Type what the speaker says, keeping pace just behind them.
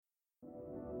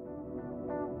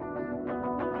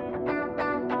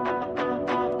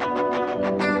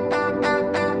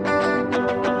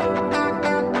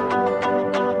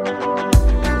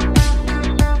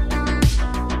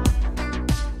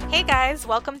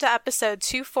Welcome to episode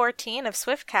 214 of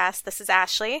Swiftcast. This is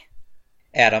Ashley.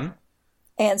 Adam.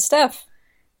 And Steph.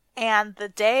 And the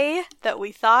day that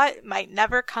we thought might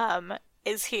never come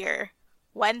is here.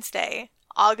 Wednesday,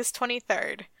 August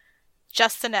 23rd.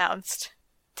 Just announced.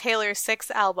 Taylor's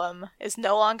sixth album is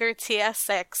no longer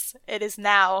TS6. It is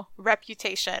now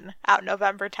Reputation, out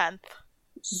November 10th.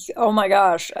 Oh my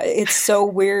gosh. It's so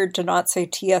weird to not say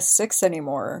TS6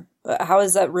 anymore. How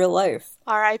is that real life?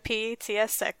 R.I.P.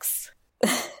 TS6.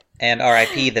 And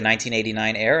R.I.P. the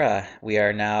 1989 era. We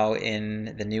are now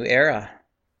in the new era.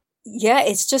 Yeah,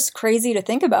 it's just crazy to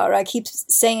think about. I keep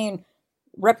saying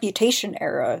Reputation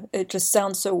era. It just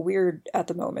sounds so weird at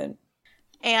the moment.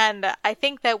 And I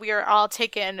think that we are all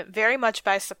taken very much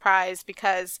by surprise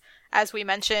because, as we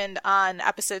mentioned on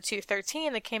episode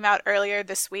 213 that came out earlier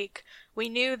this week, we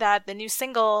knew that the new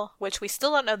single, which we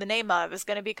still don't know the name of, is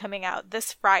going to be coming out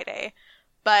this Friday.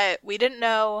 But we didn't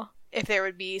know if there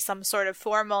would be some sort of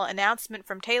formal announcement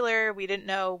from Taylor. We didn't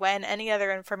know when any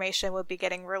other information would be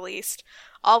getting released.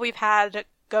 All we've had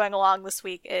going along this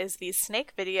week is these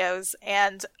snake videos,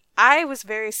 and I was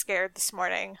very scared this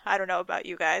morning. I don't know about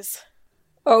you guys.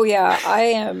 Oh yeah, I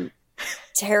am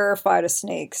terrified of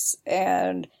snakes.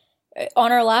 And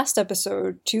on our last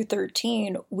episode,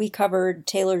 213, we covered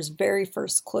Taylor's very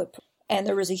first clip. And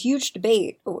there was a huge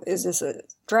debate. Is this a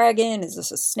dragon? Is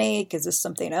this a snake? Is this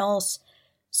something else?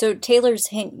 So Taylor's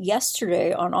hint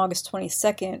yesterday on August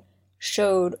 22nd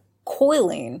showed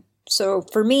coiling. So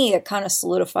for me, it kind of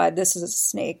solidified this is a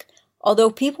snake.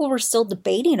 Although people were still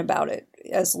debating about it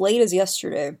as late as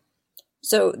yesterday.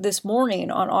 So this morning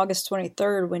on August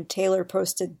 23rd, when Taylor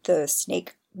posted the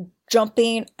snake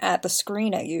jumping at the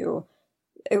screen at you,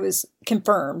 it was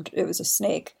confirmed it was a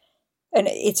snake. And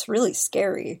it's really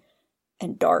scary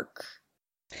and dark.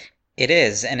 It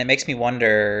is, and it makes me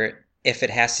wonder if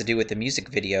it has to do with the music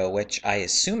video, which I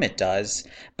assume it does.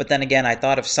 But then again, I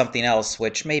thought of something else,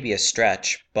 which may be a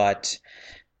stretch, but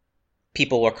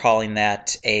people were calling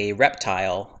that a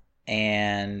reptile,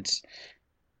 and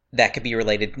that could be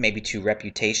related maybe to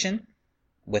Reputation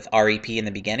with R.E.P. in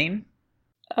the beginning.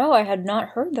 Oh, I had not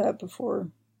heard that before.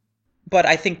 But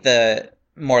I think the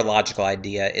more logical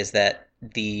idea is that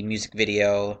the music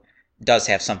video does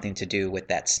have something to do with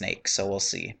that snake, so we'll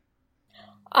see.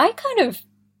 I kind of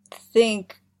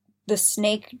think the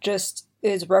snake just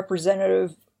is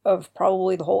representative of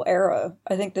probably the whole era.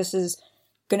 I think this is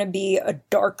going to be a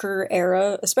darker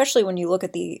era, especially when you look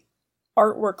at the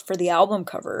artwork for the album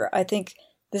cover. I think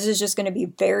this is just going to be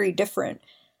very different.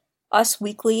 Us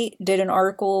Weekly did an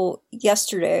article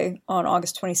yesterday on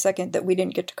August 22nd that we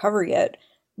didn't get to cover yet,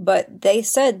 but they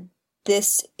said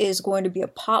this is going to be a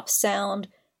pop sound.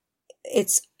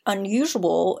 It's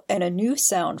unusual and a new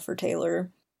sound for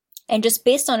Taylor. And just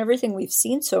based on everything we've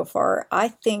seen so far, I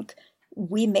think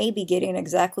we may be getting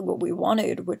exactly what we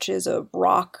wanted, which is a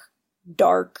rock,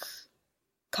 dark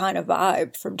kind of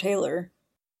vibe from Taylor.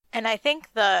 And I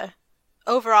think the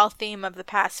overall theme of the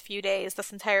past few days,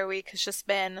 this entire week, has just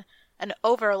been an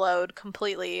overload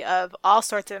completely of all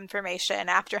sorts of information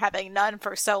after having none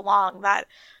for so long that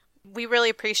we really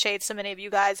appreciate so many of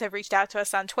you guys have reached out to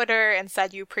us on Twitter and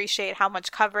said you appreciate how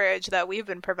much coverage that we've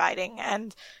been providing.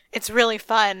 And it's really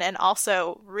fun and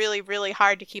also really, really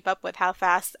hard to keep up with how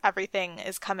fast everything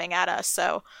is coming at us.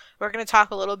 So we're going to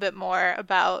talk a little bit more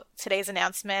about today's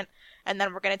announcement, and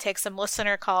then we're going to take some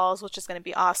listener calls, which is going to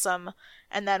be awesome.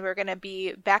 And then we're going to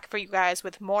be back for you guys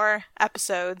with more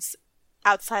episodes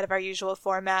outside of our usual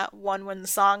format, one when the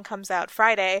song comes out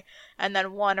Friday, and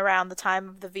then one around the time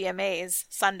of the VMAs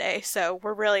Sunday. So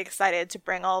we're really excited to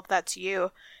bring all of that to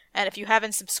you. And if you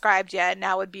haven't subscribed yet,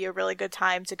 now would be a really good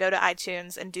time to go to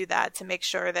iTunes and do that to make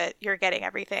sure that you're getting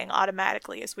everything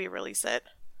automatically as we release it.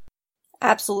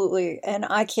 Absolutely. And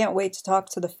I can't wait to talk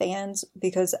to the fans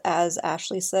because, as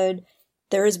Ashley said,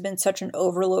 there has been such an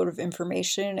overload of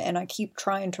information, and I keep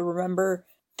trying to remember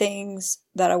things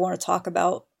that I want to talk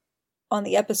about on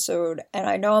the episode, and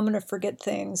I know I'm going to forget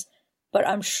things, but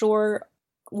I'm sure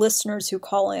listeners who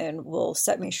call in will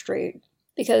set me straight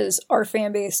because our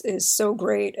fan base is so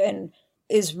great and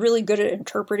is really good at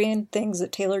interpreting things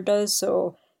that Taylor does,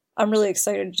 so I'm really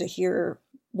excited to hear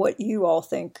what you all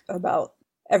think about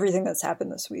everything that's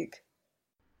happened this week.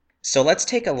 So let's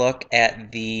take a look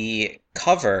at the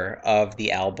cover of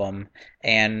the album,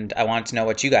 and I want to know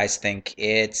what you guys think.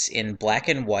 It's in black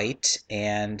and white,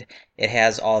 and it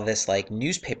has all this like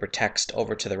newspaper text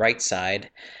over to the right side,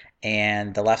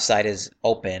 and the left side is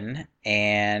open,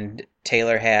 and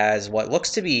Taylor has what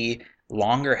looks to be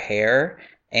longer hair,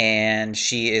 and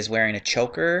she is wearing a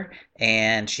choker,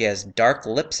 and she has dark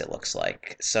lips, it looks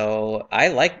like. So I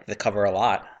like the cover a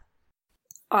lot.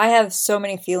 I have so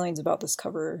many feelings about this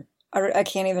cover. I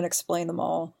can't even explain them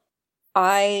all.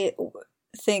 I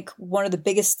think one of the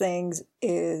biggest things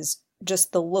is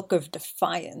just the look of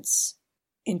defiance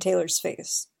in Taylor's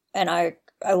face. And I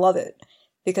love it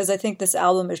because I think this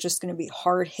album is just going to be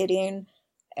hard hitting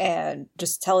and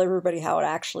just tell everybody how it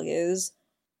actually is.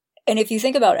 And if you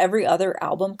think about every other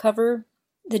album cover,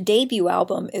 the debut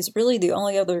album is really the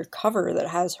only other cover that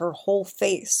has her whole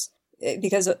face.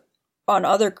 Because on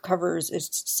other covers,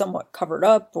 it's somewhat covered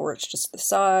up or it's just the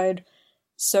side.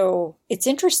 So it's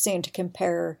interesting to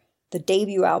compare the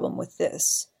debut album with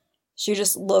this. She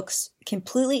just looks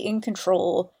completely in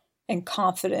control and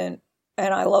confident,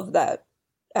 and I love that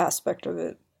aspect of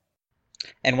it.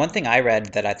 And one thing I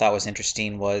read that I thought was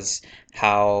interesting was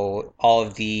how all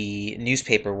of the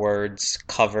newspaper words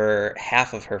cover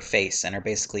half of her face and are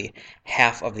basically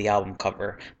half of the album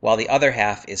cover, while the other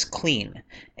half is clean.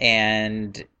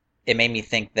 And it made me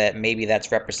think that maybe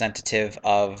that's representative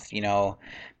of,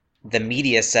 the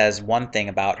media says one thing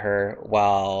about her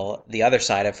while the other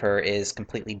side of her is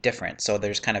completely different. So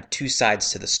there's kind of two sides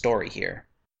to the story here.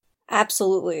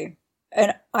 Absolutely.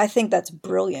 And I think that's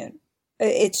brilliant.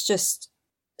 It's just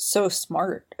so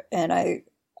smart. And I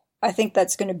think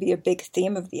that's going to be a big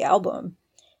theme of the album.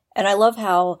 And I love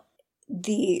how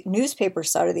the newspaper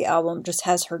side of the album just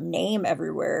has her name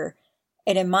everywhere.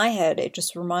 And in my head, it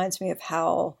just reminds me of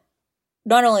how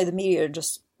not only the media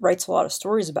just writes a lot of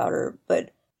stories about her,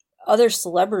 but other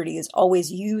celebrities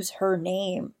always use her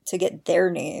name to get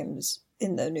their names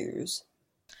in the news.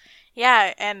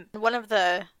 Yeah, and one of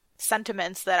the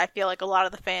sentiments that I feel like a lot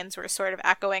of the fans were sort of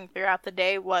echoing throughout the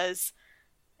day was,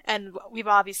 and we've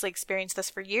obviously experienced this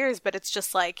for years, but it's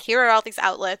just like, here are all these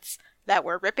outlets that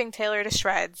were ripping Taylor to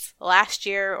shreds last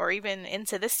year or even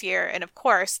into this year, and of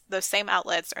course, those same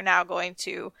outlets are now going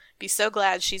to be so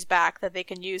glad she's back that they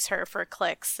can use her for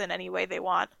clicks in any way they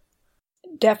want.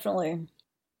 Definitely.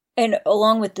 And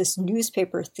along with this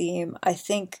newspaper theme, I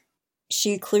think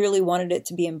she clearly wanted it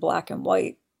to be in black and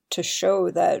white to show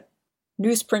that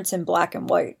newsprint's in black and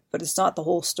white, but it's not the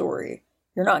whole story.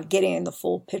 You're not getting the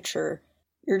full picture.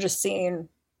 You're just seeing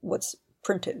what's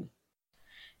printed.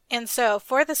 And so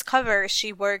for this cover,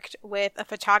 she worked with a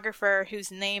photographer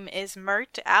whose name is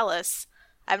Mert Alice.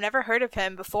 I've never heard of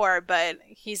him before, but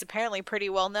he's apparently pretty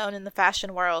well known in the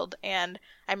fashion world, and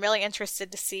I'm really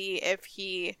interested to see if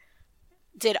he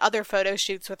did other photo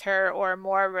shoots with her or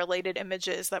more related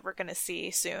images that we're going to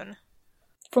see soon.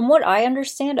 From what I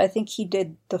understand, I think he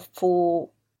did the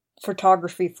full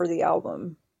photography for the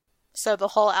album. So the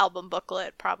whole album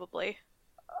booklet, probably.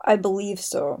 I believe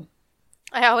so.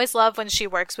 I always love when she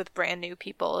works with brand new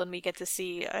people and we get to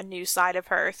see a new side of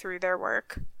her through their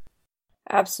work.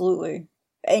 Absolutely.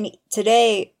 And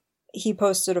today, he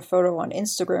posted a photo on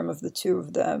Instagram of the two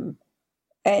of them,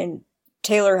 and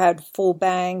Taylor had full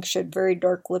bangs, she had very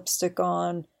dark lipstick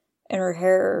on, and her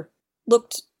hair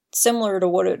looked similar to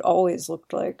what it always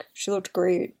looked like. She looked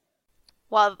great.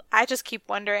 Well, I just keep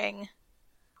wondering...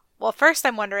 Well, first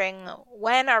I'm wondering,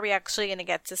 when are we actually going to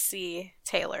get to see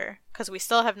Taylor? Because we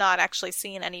still have not actually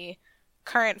seen any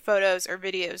current photos or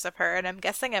videos of her, and I'm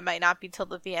guessing it might not be till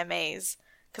the VMAs.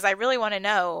 Because I really want to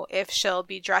know if she'll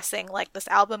be dressing like this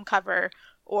album cover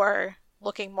or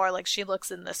looking more like she looks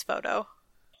in this photo.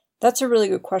 That's a really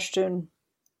good question.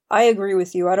 I agree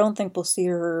with you. I don't think we'll see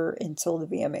her until the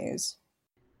VMAs.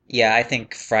 Yeah, I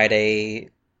think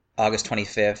Friday, August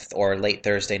 25th, or late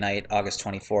Thursday night, August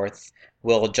 24th,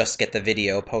 we'll just get the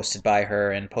video posted by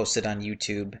her and posted on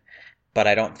YouTube, but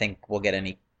I don't think we'll get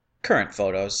any current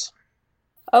photos.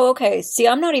 Oh, okay. See,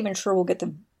 I'm not even sure we'll get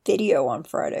the video on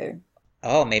Friday.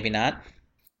 Oh, maybe not?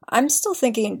 I'm still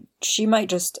thinking she might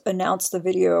just announce the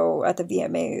video at the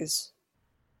VMAs.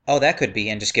 Oh, that could be,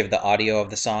 and just give the audio of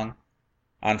the song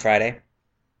on Friday.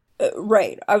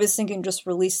 Right. I was thinking just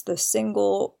release the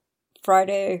single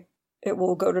Friday. It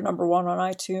will go to #1 on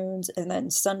iTunes, and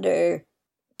then Sunday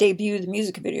debut the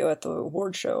music video at the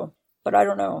award show. But I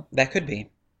don't know. That could be.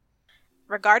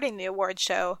 Regarding the award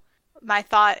show, my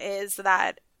thought is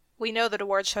that we know that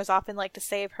award shows often like to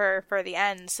save her for the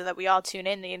end so that we all tune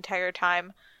in the entire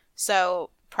time. So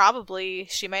probably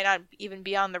she might not even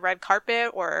be on the red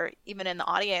carpet or even in the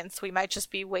audience. We might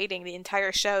just be waiting the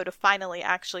entire show to finally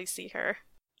actually see her.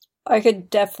 I could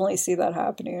definitely see that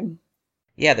happening.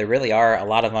 Yeah, there really are a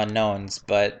lot of unknowns,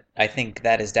 but I think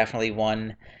that is definitely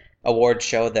one award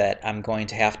show that I'm going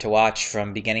to have to watch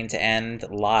from beginning to end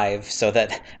live so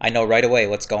that I know right away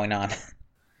what's going on.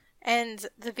 And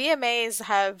the VMAs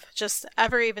have just,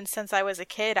 even since I was a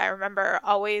kid, I remember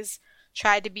always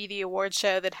tried to be the award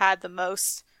show that had the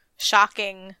most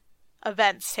shocking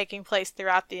events taking place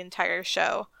throughout the entire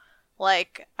show.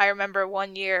 Like, I remember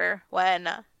one year when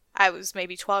I was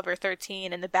maybe 12 or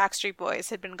 13 and the Backstreet Boys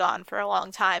had been gone for a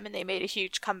long time and they made a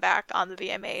huge comeback on the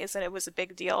VMAs and it was a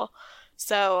big deal.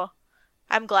 So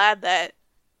I'm glad that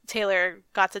Taylor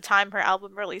got to time her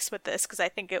album release with this because I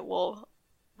think it will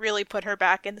really put her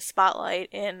back in the spotlight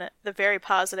in the very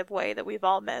positive way that we've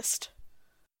all missed.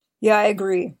 Yeah, I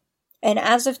agree. And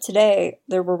as of today,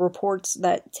 there were reports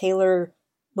that Taylor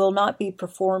will not be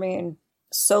performing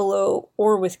solo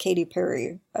or with Katy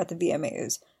Perry at the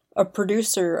VMAs. A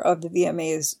producer of the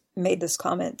VMAs made this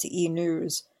comment to E!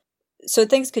 News. So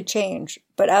things could change,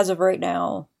 but as of right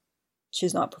now,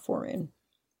 she's not performing.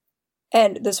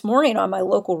 And this morning on my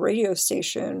local radio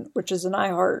station, which is an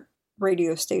iHeart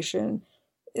radio station,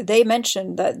 they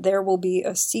mentioned that there will be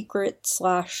a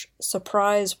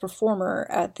secret/surprise performer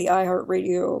at the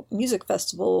iHeartRadio Music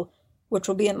Festival, which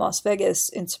will be in Las Vegas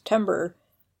in September.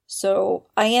 So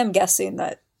I am guessing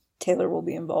that Taylor will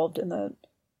be involved in that.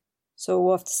 So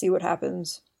we'll have to see what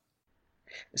happens.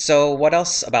 So what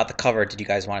else about the cover did you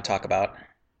guys want to talk about?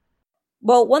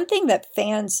 Well, one thing that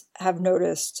fans have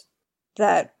noticed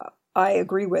that I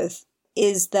agree with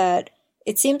is that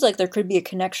it seems like there could be a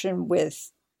connection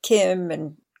with Kim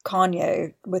and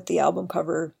Kanye with the album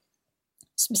cover.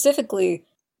 Specifically,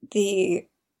 the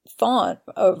font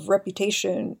of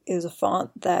Reputation is a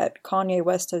font that Kanye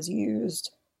West has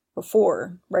used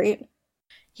before, right?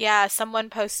 Yeah, someone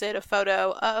posted a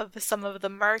photo of some of the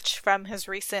merch from his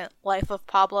recent Life of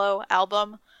Pablo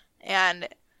album, and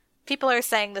people are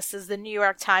saying this is the New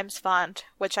York Times font,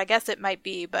 which I guess it might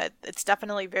be, but it's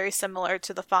definitely very similar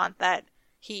to the font that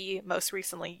he most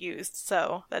recently used,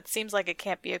 so that seems like it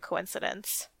can't be a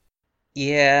coincidence.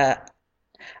 Yeah,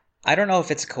 I don't know if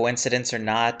it's a coincidence or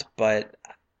not, but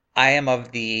I am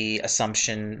of the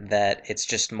assumption that it's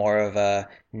just more of a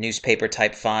newspaper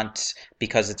type font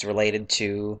because it's related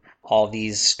to all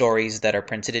these stories that are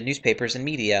printed in newspapers and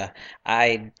media.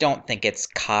 I don't think it's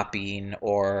copying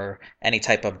or any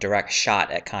type of direct shot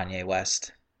at Kanye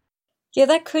West. Yeah,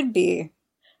 that could be.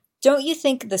 Don't you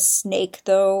think the snake,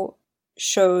 though,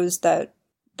 shows that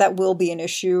that will be an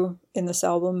issue in this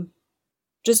album?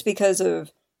 Just because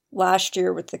of last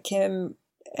year with the Kim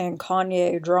and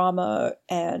Kanye drama,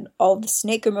 and all the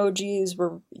snake emojis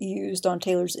were used on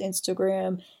Taylor's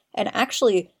Instagram. And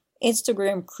actually,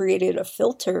 Instagram created a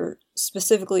filter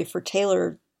specifically for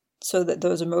Taylor so that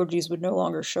those emojis would no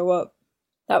longer show up.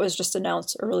 That was just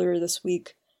announced earlier this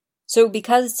week. So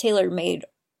because Taylor made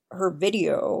her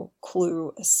video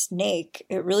clue a snake,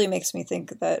 it really makes me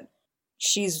think that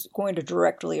she's going to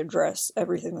directly address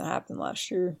everything that happened last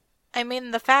year. I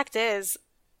mean, the fact is,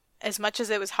 as much as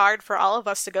it was hard for all of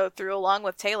us to go through along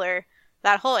with Taylor,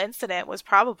 that whole incident was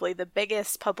probably the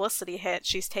biggest publicity hit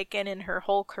she's taken in her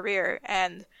whole career,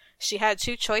 and she had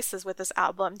two choices with this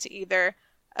album: to either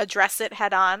address it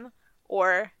head on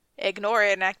or ignore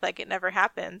it and act like it never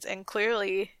happened, and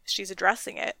clearly she's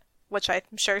addressing it, which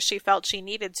I'm sure she felt she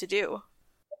needed to do.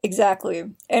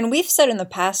 Exactly. And we've said in the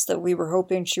past that we were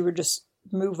hoping she would just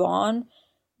move on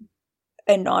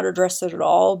and not address it at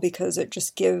all because it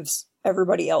just gives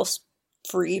everybody else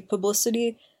free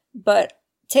publicity. But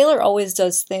Taylor always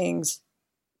does things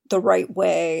the right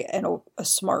way and a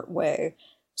smart way.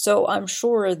 So I'm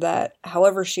sure that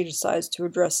however she decides to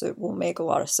address it will make a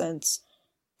lot of sense.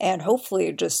 And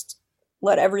hopefully just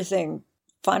let everything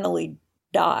finally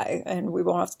die and we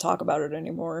won't have to talk about it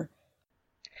anymore.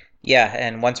 Yeah,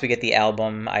 and once we get the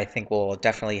album, I think we'll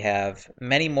definitely have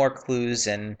many more clues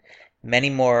and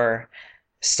many more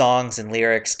songs and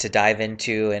lyrics to dive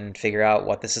into and figure out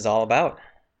what this is all about.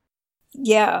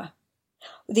 Yeah.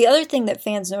 The other thing that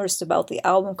fans noticed about the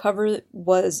album cover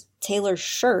was Taylor's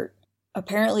shirt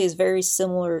apparently is very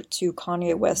similar to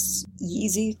Kanye West's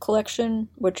Yeezy collection,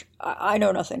 which I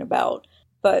know nothing about,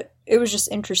 but it was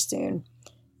just interesting.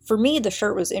 For me, the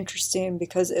shirt was interesting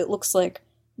because it looks like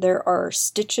there are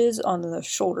stitches on the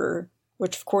shoulder,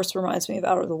 which of course reminds me of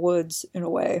Out of the Woods in a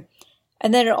way.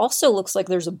 And then it also looks like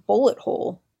there's a bullet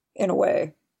hole in a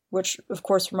way, which of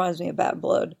course reminds me of Bad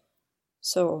Blood.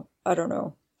 So, I don't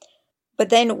know. But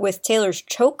then with Taylor's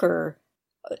choker,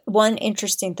 one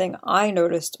interesting thing I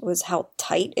noticed was how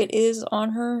tight it is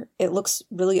on her. It looks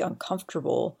really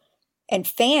uncomfortable. And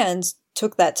fans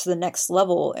took that to the next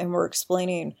level and were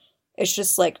explaining it's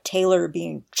just like Taylor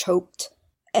being choked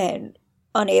and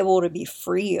unable to be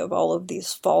free of all of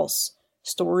these false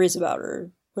stories about her,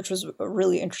 which was a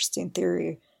really interesting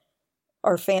theory.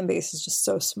 Our fan base is just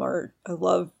so smart. I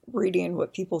love reading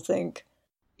what people think.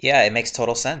 Yeah, it makes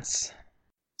total sense.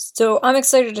 So I'm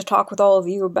excited to talk with all of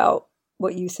you about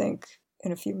what you think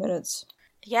in a few minutes.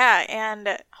 Yeah,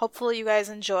 and hopefully you guys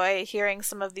enjoy hearing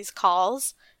some of these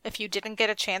calls. If you didn't get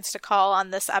a chance to call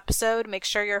on this episode, make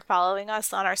sure you're following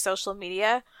us on our social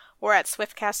media. We're at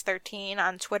Swiftcast13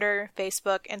 on Twitter,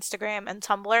 Facebook, Instagram, and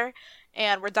Tumblr.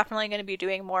 And we're definitely going to be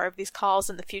doing more of these calls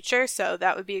in the future, so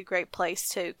that would be a great place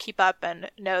to keep up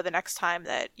and know the next time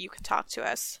that you can talk to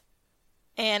us.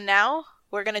 And now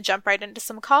we're going to jump right into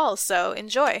some calls, so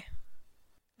enjoy.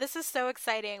 This is so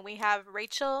exciting. We have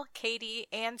Rachel, Katie,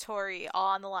 and Tori all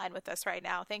on the line with us right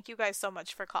now. Thank you guys so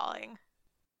much for calling.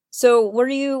 So, what are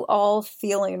you all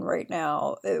feeling right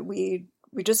now? We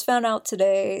just found out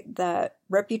today that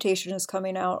Reputation is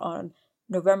coming out on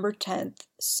November 10th.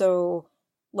 So,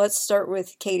 let's start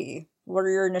with Katie. What are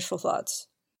your initial thoughts?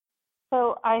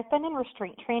 So I've been in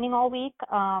restraint training all week.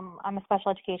 I'm a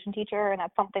special education teacher, and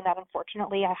that's something that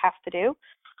unfortunately I have to do.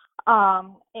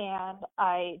 And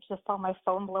I just saw my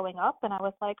phone blowing up, and I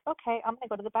was like, okay, I'm gonna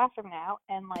go to the bathroom now,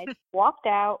 and like walked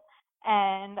out,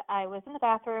 and I was in the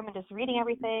bathroom and just reading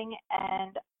everything,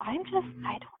 and I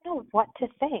don't know what to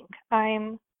think.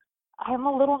 I'm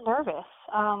a little nervous.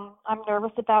 I'm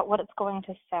nervous about what it's going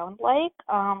to sound like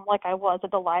I was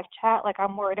at the live chat. Like,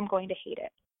 I'm worried I'm going to hate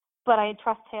it. But I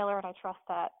trust Taylor, and I trust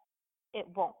that it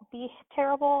won't be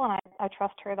terrible, and I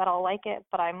trust her that I'll like it,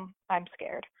 but I'm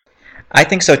scared. I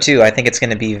think so too. I think it's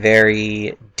going to be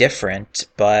very different,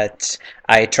 but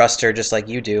I trust her just like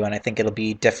you do, and I think it'll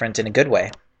be different in a good way.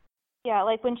 Yeah,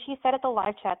 like when she said at the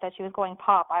live chat that she was going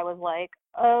pop, I was like,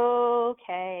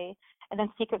 okay. And then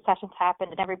Secret Sessions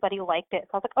happened, and everybody liked it. So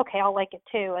I was like, okay, I'll like it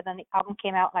too. And then the album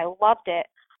came out, and I loved it.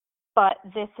 But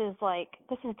this is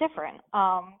different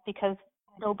because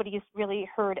nobody's really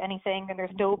heard anything, and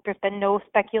there's been no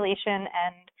speculation,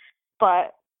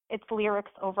 but it's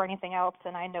lyrics over anything else,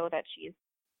 and I know that she's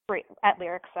great at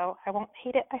lyrics, so I won't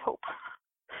hate it, I hope.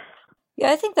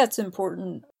 Yeah, I think that's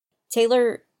important.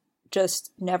 Taylor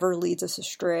just never leads us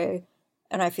astray,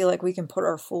 and I feel like we can put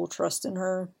our full trust in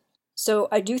her. So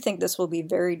I do think this will be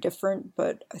very different,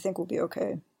 but I think we'll be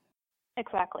okay.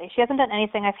 Exactly. She hasn't done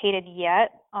anything I've hated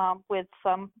yet, with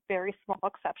some very small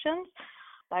exceptions.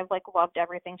 I've loved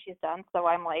everything she's done, so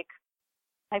I'm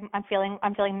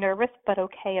feeling nervous, but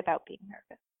okay about being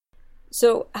nervous.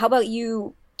 So how about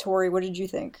you, Tori? What did you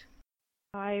think?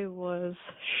 I was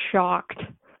shocked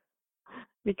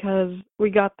because we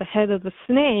got the head of the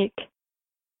snake,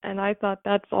 and I thought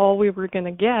that's all we were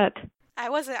gonna get.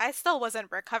 I still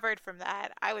wasn't recovered from that.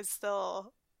 I was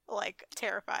still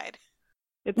terrified.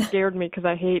 It scared me because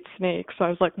I hate snakes, so I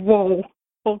was like, whoa,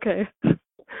 okay.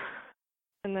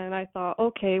 And then I thought,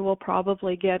 okay, we'll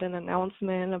probably get an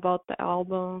announcement about the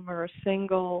album or a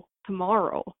single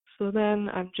tomorrow. So then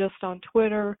I'm just on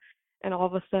Twitter, and all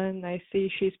of a sudden I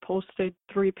see she's posted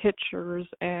 3 pictures,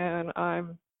 and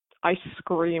I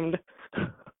screamed.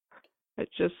 I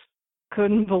just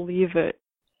couldn't believe it.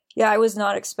 Yeah, I was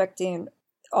not expecting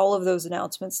all of those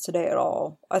announcements today at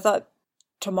all. I thought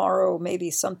tomorrow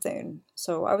maybe something,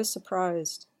 so I was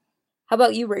surprised. How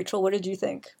about you, Rachel? What did you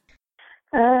think?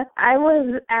 I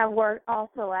was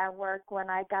also at work when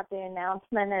I got the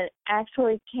announcement. It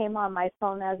actually came on my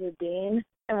phone as a ding,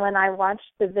 and when I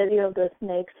watched the video of the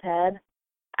snake's head,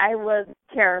 I was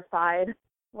terrified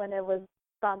when it was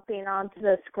bumping onto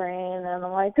the screen, and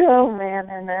I'm like, oh man,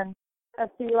 and then a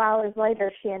few hours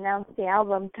later she announced the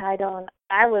album title, and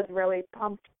I was really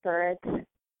pumped for it.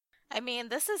 I mean,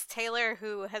 this is Taylor,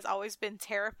 who has always been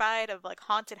terrified of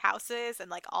haunted houses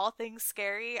and all things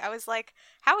scary. I was like,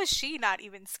 how is she not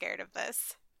even scared of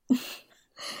this?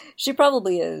 She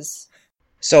probably is.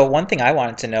 So one thing I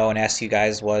wanted to know and ask you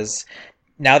guys was,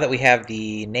 now that we have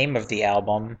the name of the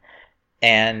album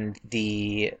and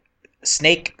the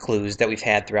snake clues that we've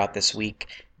had throughout this week,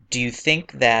 do you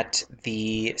think that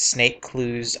the snake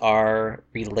clues are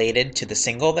related to the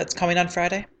single that's coming on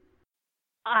Friday?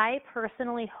 I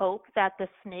personally hope that the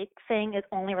snake thing is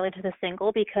only related to the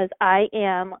single, because I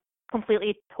am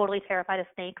completely, totally terrified of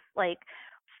snakes,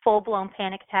 full-blown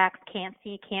panic attacks, can't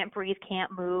see, can't breathe,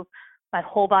 can't move. My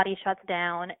whole body shuts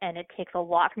down, and it takes a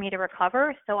lot for me to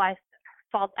recover. So I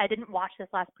didn't watch this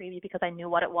last preview because I knew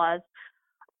what it was.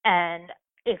 And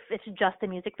if it's just a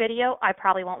music video, I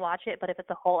probably won't watch it. But if it's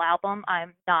a whole album,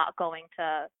 I'm not going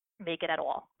to make it at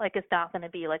all. It's not going to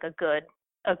be a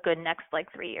good next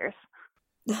 3 years.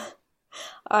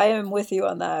 I am with you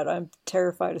on that. I'm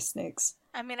terrified of snakes.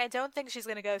 I mean, I don't think she's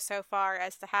going to go so far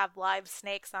as to have live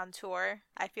snakes on tour.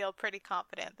 I feel pretty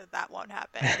confident that won't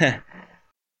happen.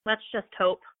 Let's just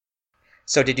hope.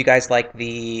 So did you guys like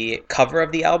the cover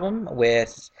of the album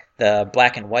with the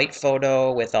black and white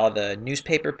photo with all the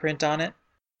newspaper print on it?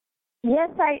 Yes,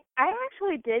 I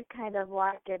actually did kind of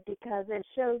like it because it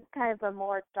shows kind of a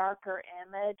more darker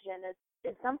image, and it's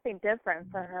it's something different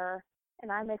for her,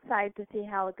 and I'm excited to see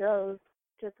how it goes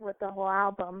just with the whole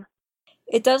album.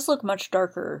 It does look much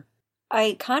darker.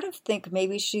 I kind of think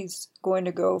maybe she's going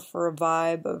to go for a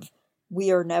vibe of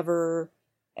We Are Never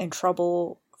and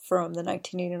Trouble from the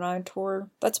 1989 tour.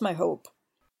 That's my hope.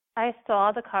 I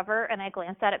saw the cover and I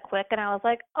glanced at it quick and I was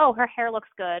like, oh, her hair looks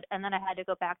good. And then I had to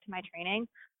go back to my training.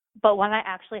 But when I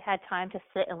actually had time to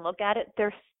sit and look at it,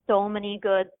 there's so many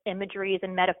good imageries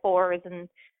and metaphors, and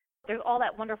there's all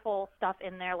that wonderful stuff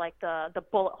in there, like the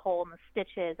bullet hole and the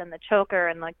stitches and the choker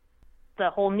and like the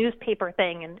whole newspaper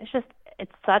thing. And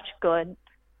it's such good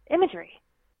imagery.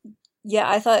 Yeah,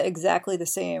 I thought exactly the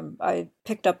same. I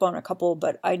picked up on a couple,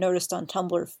 but I noticed on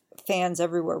Tumblr fans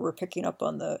everywhere were picking up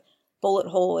on the bullet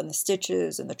hole and the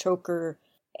stitches and the choker,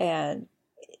 and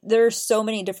there's so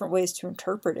many different ways to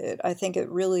interpret it. I think it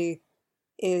really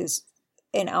is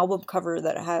an album cover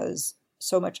that has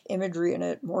so much imagery in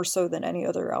it, more so than any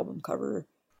other album cover.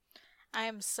 I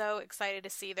am so excited to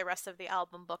see the rest of the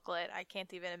album booklet. I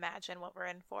can't even imagine what we're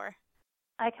in for.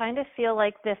 I kind of feel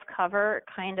like this cover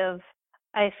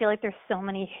I feel like there's so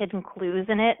many hidden clues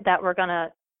in it that we're going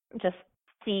to just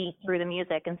see through the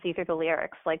music and see through the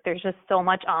lyrics. Like there's just so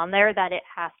much on there that it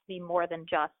has to be more than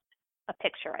just a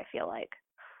picture, I feel like.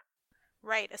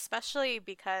 Right, especially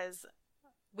because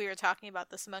we were talking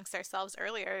about this amongst ourselves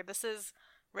earlier. This is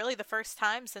really the first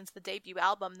time since the debut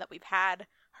album that we've had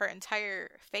her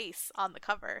entire face on the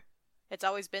cover. It's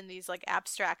always been these like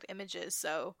abstract images,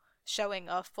 so showing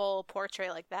a full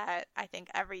portrait like that, I think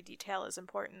every detail is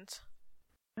important.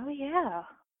 Oh yeah.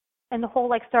 And the whole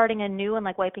like starting anew and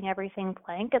like wiping everything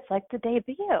blank, it's like the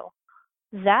debut.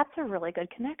 That's a really good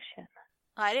connection.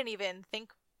 I didn't even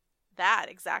think that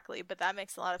exactly, but that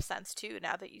makes a lot of sense too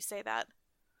now that you say that.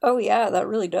 Oh yeah, that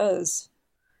really does.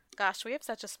 Gosh, we have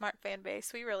such a smart fan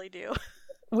base. We really do.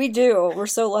 We do. We're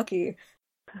so lucky.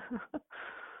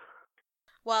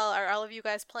 Well, are all of you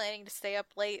guys planning to stay up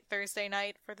late Thursday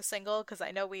night for the single? Because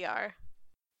I know we are.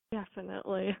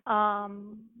 Definitely.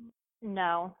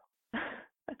 No.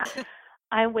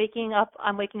 I'm waking up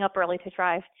early to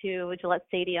drive to Gillette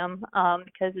Stadium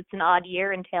because it's an odd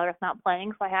year and Taylor's not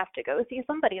playing, so I have to go see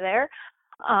somebody there.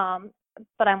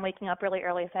 But I'm waking up really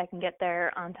early so I can get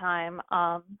there on time.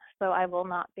 So I will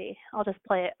not be. I'll just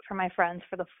play it for my friends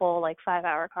for the full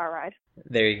 5-hour car ride.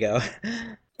 There you go.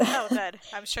 Oh, good.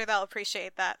 I'm sure they'll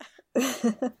appreciate that.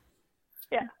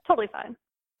 Yeah, totally fine.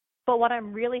 But what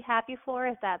I'm really happy for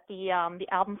is that the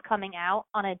album's coming out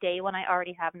on a day when I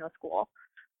already have no school.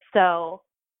 So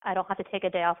I don't have to take a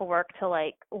day off of work to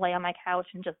lay on my couch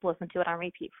and just listen to it on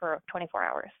repeat for 24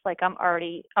 hours. I'm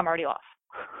already off.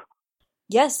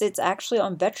 Yes, it's actually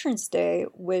on Veterans Day,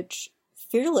 which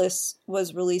Fearless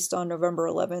was released on November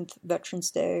 11th,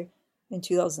 Veterans Day in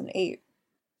 2008.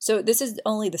 So this is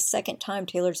only the second time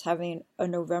Taylor's having a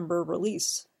November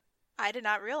release. I did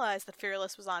not realize that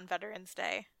Fearless was on Veterans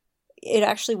Day. It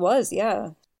actually was,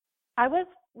 yeah. I was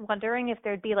wondering if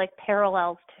there'd be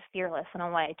parallels to Fearless in a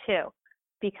way too,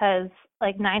 because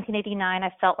 1989,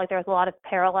 I felt like there was a lot of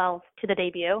parallels to the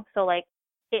debut. So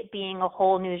it being a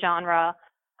whole new genre,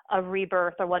 a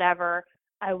rebirth or whatever.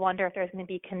 I wonder if there's going to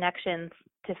be connections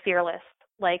to Fearless,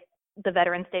 like the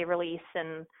Veterans Day release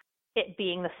and it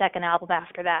being the second album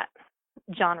after that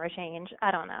genre change.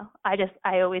 I don't know.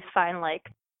 I always find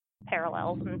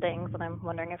parallels and things, and I'm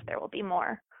wondering if there will be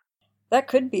more. That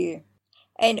could be.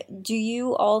 And do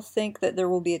you all think that there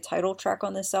will be a title track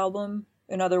on this album?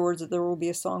 In other words, that there will be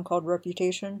a song called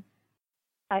Reputation?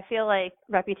 I feel like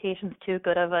Reputation's too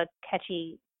good of a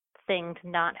catchy thing to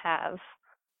not have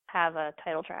a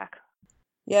title track.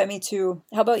 Yeah, me too.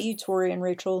 How about you, Tori and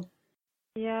Rachel?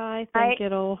 Yeah, I think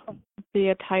it'll be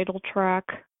a title track.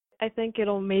 I think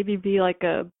it'll maybe be like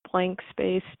a Blank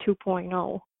Space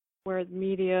 2.0, where the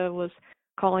media was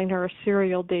calling her a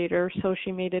serial dater, so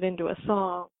she made it into a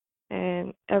song.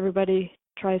 And everybody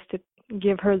tries to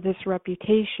give her this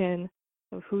reputation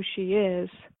of who she is.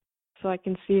 So I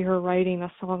can see her writing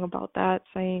a song about that,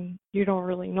 saying, you don't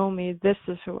really know me, this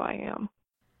is who I am.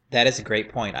 That is a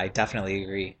great point. I definitely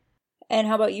agree. And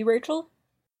how about you, Rachel?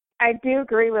 I do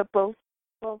agree with both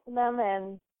of them,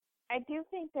 and I do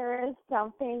think there is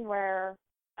something where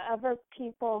other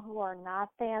people who are not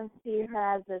fans see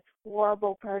her as this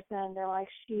horrible person. They're like,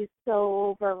 she's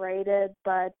so overrated,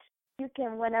 but you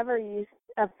can, whenever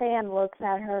a fan looks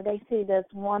at her, they see this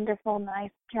wonderful,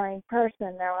 nice, caring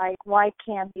person. They're like, why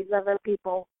can't these other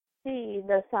people see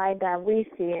the side that we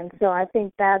see? And so I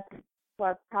think that's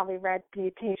what probably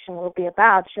Reputation will be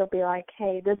about. She'll be like,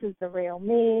 hey, this is the real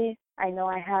me. I know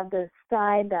I have this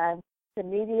side that the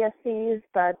media sees,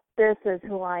 but this is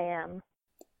who I am.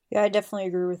 Yeah, I definitely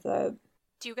agree with that.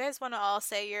 Do you guys want to all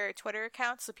say your Twitter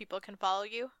accounts so people can follow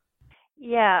you?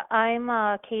 Yeah, I'm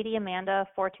Katie Amanda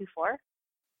 424.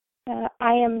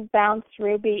 I am Bounce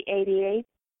Ruby 88.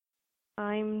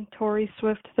 I'm Tori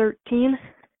Swift 13.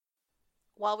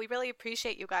 Well, we really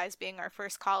appreciate you guys being our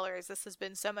first callers. This has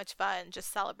been so much fun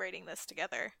just celebrating this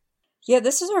together. Yeah,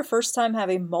 this is our first time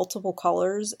having multiple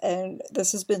callers, and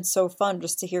this has been so fun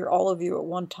just to hear all of you at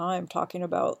one time talking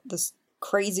about this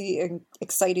crazy and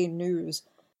exciting news.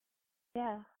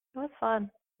 Yeah, it was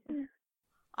fun.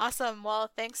 Awesome.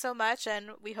 Well, thanks so much,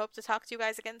 and we hope to talk to you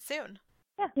guys again soon.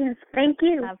 Yeah. Yes, thank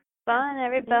you. Have fun,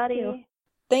 everybody.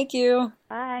 Thank you.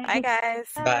 Bye. Bye, guys.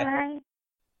 Bye.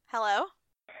 Hello?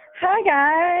 Hi,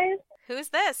 guys. Who's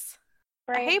this?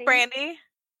 Brandy. Hey, Brandy.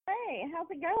 Hey, how's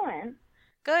it going?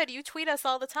 Good. You tweet us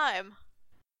all the time.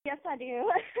 Yes, I do.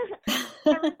 I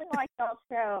really like y'all's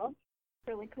show. It's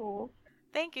really cool.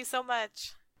 Thank you so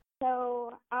much.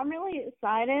 So I'm really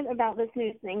excited about this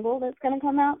new single that's going to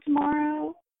come out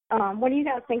tomorrow. What do you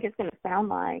guys think it's going to sound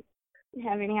like? You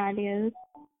have any ideas?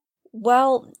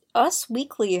 Well, Us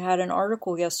Weekly had an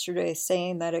article yesterday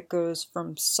saying that it goes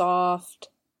from soft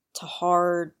to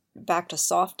hard, back to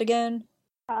soft again.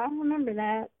 I remember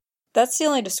that. That's the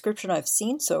only description I've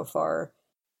seen so far.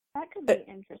 That could be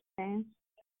interesting.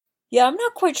 Yeah, I'm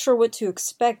not quite sure what to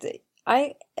expect.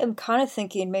 I am kind of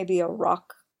thinking maybe a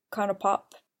rock kind of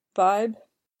pop vibe.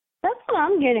 That's what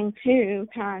I'm getting too,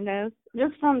 kind of.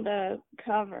 Just from the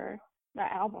cover, the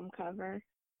album cover.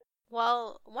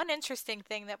 Well, one interesting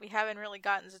thing that we haven't really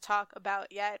gotten to talk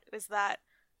about yet is that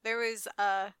there was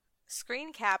a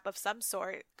screen cap of some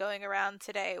sort going around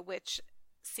today, which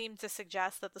seemed to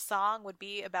suggest that the song would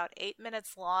be about 8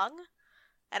 minutes long.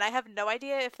 And I have no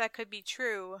idea if that could be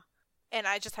true. And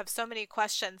I just have so many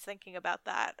questions thinking about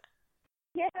that.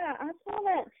 Yeah, I saw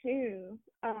that too.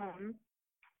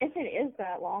 If it is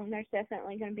that long, there's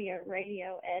definitely going to be a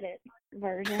radio edit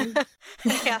version.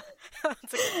 Yeah,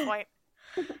 that's a good point.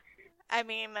 I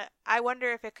mean, I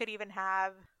wonder if it could even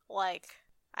have, like,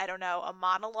 I don't know, a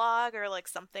monologue or, like,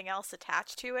 something else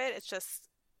attached to it. It's just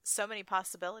so many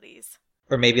possibilities.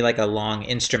 Or maybe like a long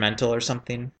instrumental or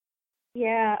something.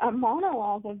 Yeah, a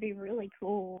monologue would be really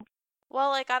cool. Well,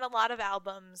 like, on a lot of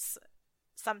albums,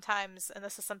 sometimes, and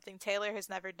this is something Taylor has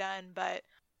never done, but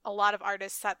a lot of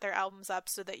artists set their albums up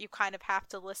so that you kind of have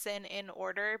to listen in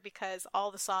order because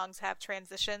all the songs have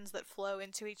transitions that flow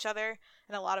into each other,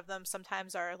 and a lot of them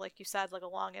sometimes are, like you said, like a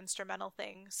long instrumental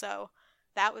thing. So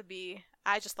that would be,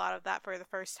 I just thought of that for the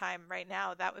first time right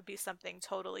now. That would be something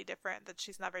totally different that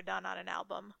she's never done on an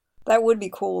album. That would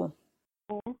be cool.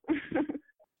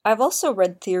 I've also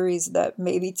read theories that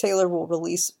maybe Taylor will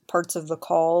release parts of the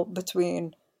call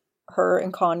between her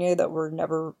and Kanye that were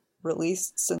never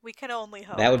released. We can only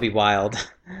hope. That would be wild.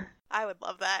 I would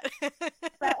love that.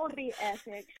 That would be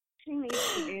epic. She needs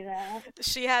to do that.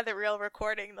 She had the real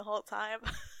recording the whole time.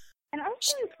 And I've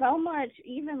seen so much,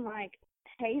 even like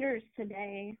haters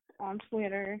today on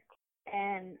Twitter,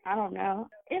 and I don't know.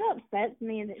 It upsets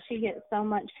me that she gets so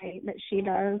much hate that she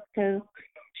does because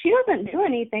she doesn't do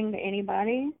anything to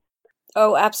anybody.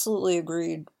 Oh, absolutely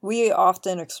agreed. We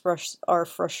often express our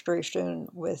frustration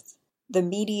with the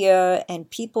media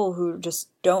and people who just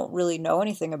don't really know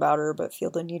anything about her but feel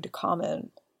the need to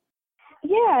comment.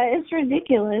 Yeah, it's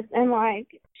ridiculous. And like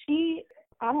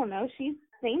I don't know, she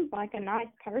seems like a nice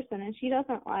person and she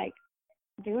doesn't like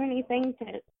do anything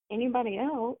to anybody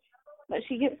else, but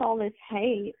she gets all this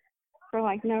hate for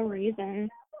like no reason.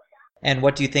 And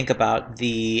what do you think about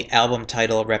the album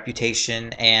title,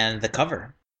 Reputation, and the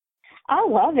cover? I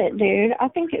love it, dude. I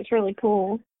think it's really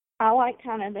cool. I like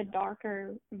kind of the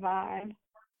darker vibe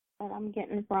that I'm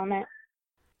getting from it.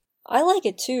 I like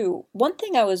it too. One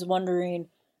thing I was wondering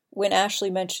when Ashley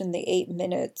mentioned the 8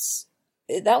 minutes,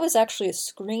 that was actually a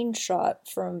screenshot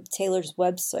from Taylor's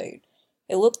website.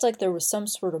 It looked like there was some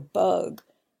sort of bug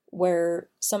where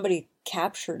somebody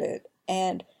captured it.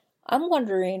 And I'm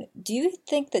wondering, do you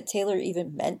think that Taylor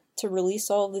even meant to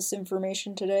release all of this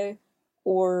information today?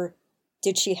 Or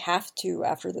did she have to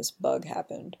after this bug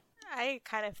happened? I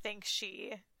kind of think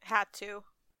she had to.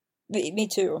 Me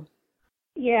too.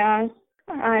 Yeah,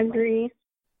 I agree.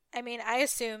 I mean, I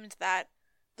assumed that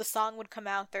the song would come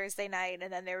out Thursday night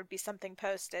and then there would be something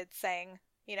posted saying,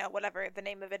 you know, whatever the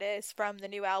name of it is, from the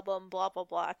new album, blah, blah,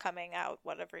 blah, coming out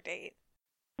whatever date.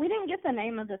 We didn't get the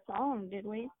name of the song, did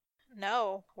we?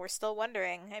 No, we're still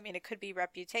wondering. I mean, it could be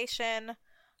Reputation.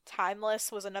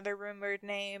 Timeless was another rumored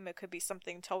name. It could be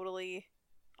something totally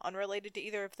unrelated to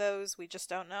either of those. We just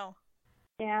don't know.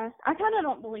 Yeah, I kind of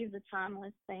don't believe the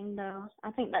Timeless thing, though. I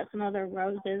think that's another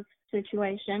Roses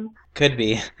situation. Could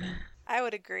be. I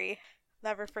would agree.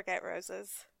 Never forget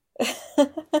Roses.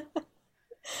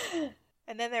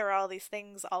 And then there were all these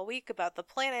things all week about the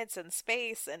planets and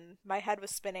space, and my head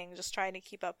was spinning just trying to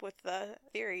keep up with the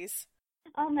theories.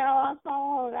 Oh no, I saw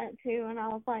all of that too, and I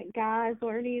was like, guys,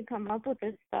 where do you come up with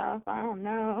this stuff? I don't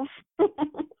know.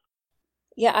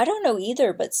 Yeah, I don't know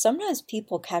either, but sometimes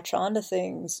people catch on to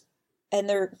things and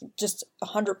they're just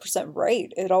 100%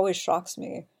 right. It always shocks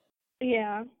me.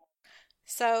 Yeah,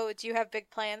 So, do you have big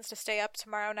plans to stay up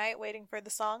tomorrow night waiting for the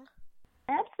song?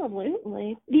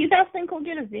 absolutely. Do you guys think we'll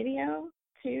get a video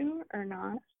too, or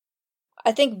not?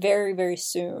 I think very, very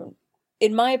soon.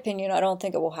 In my opinion, I don't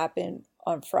think it will happen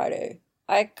on Friday.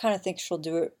 I kind of think she'll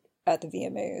do it at the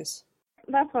VMAs.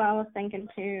 That's what I was thinking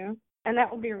too. And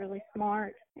that would be really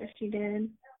smart if she did.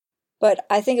 But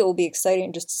I think it will be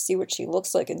exciting just to see what she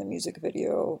looks like in the music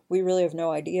video. We really have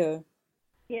no idea.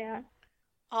 Yeah.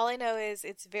 All I know is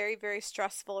it's very, very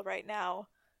stressful right now.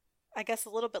 I guess a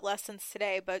little bit less since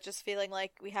today, but just feeling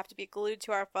like we have to be glued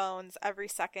to our phones every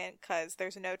second because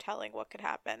there's no telling what could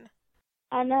happen.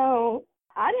 I know.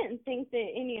 I didn't think that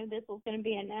any of this was going to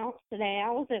be announced today.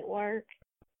 I was at work,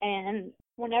 and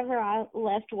whenever I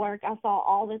left work, I saw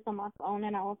all this on my phone,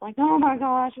 and I was like, oh my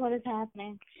gosh, what is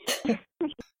happening?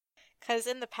 Because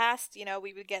in the past,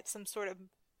 we would get some sort of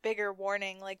bigger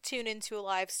warning, like tune into a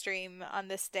live stream on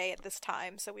this day at this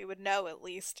time, so we would know at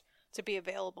least to be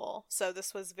available. So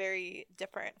this was very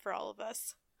different for all of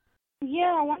us.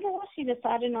 Yeah, I wonder why she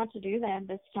decided not to do that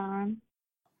this time.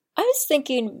 I was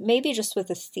thinking maybe just with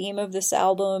the theme of this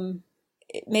album,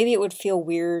 maybe it would feel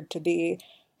weird to be,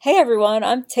 hey everyone,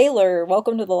 I'm Taylor.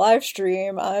 Welcome to the live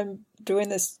stream. I'm doing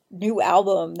this new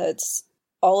album that's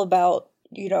all about,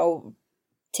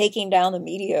 taking down the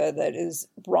media that is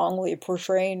wrongly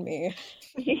portraying me.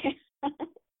 Yeah.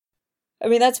 I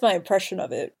mean, that's my impression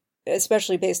of it,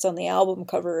 especially based on the album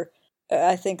cover.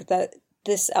 I think that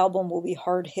this album will be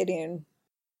hard-hitting.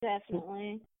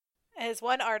 Definitely. As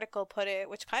one article put it,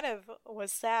 which kind of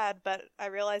was sad, but I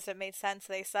realized it made sense,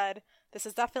 they said, this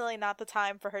is definitely not the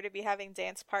time for her to be having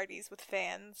dance parties with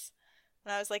fans.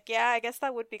 And I was like, yeah, I guess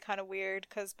that would be kind of weird,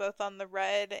 because both on the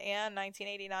Red and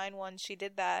 1989 one, she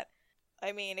did that.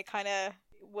 I mean, it kind of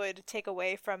would take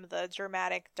away from the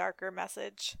dramatic, darker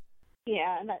message.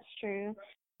 Yeah, that's true.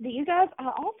 Do you guys,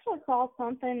 I also saw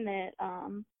something that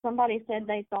somebody said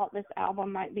they thought this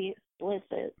album might be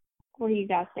explicit. What do you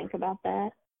guys think about that?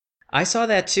 I saw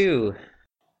that too.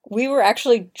 We were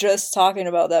actually just talking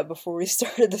about that before we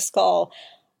started this call.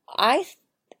 I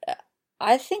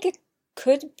think it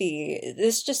could be.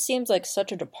 This just seems like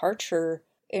such a departure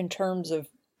in terms of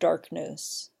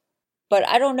darkness. But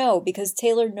I don't know, because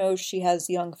Taylor knows she has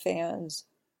young fans.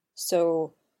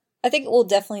 So I think it will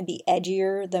definitely be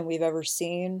edgier than we've ever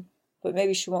seen, but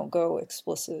maybe she won't go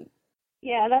explicit.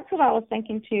 Yeah, that's what I was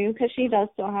thinking too, because she does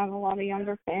still have a lot of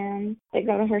younger fans that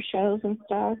go to her shows and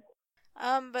stuff.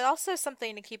 But also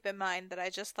something to keep in mind that I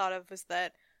just thought of was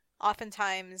that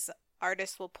oftentimes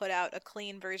artists will put out a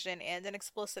clean version and an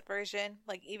explicit version,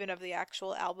 like even of the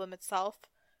actual album itself.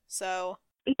 So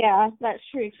Yeah, that's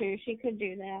true too. She could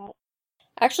do that.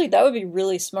 Actually, that would be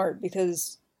really smart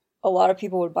because a lot of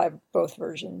people would buy both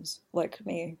versions, like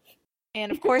me.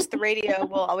 And of course, the radio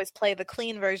will always play the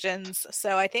clean versions,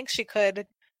 so I think she could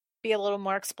be a little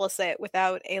more explicit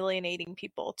without alienating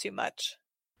people too much.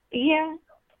 Yeah,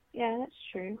 that's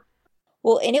true.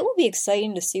 Well, and it will be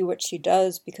exciting to see what she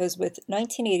does because with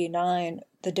 1989,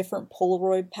 the different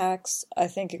Polaroid packs, I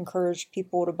think, encouraged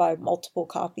people to buy multiple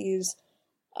copies.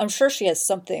 I'm sure she has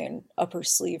something up her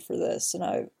sleeve for this, and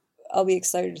I'll be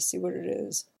excited to see what it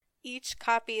is. Each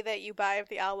copy that you buy of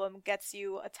the album gets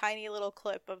you a tiny little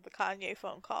clip of the Kanye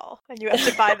phone call, and you have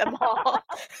to buy them all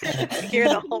to hear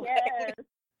the whole thing.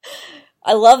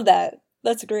 I love that.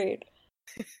 That's great.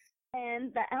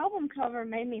 And the album cover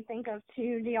made me think of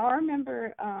too. Do y'all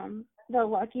remember the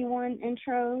Lucky One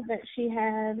intro that she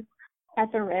had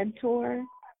at the Red tour?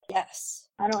 Yes.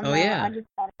 I don't know. Yeah. I just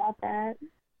thought about that.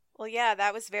 Well, yeah,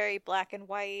 that was very black and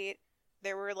white.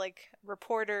 There were,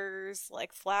 reporters,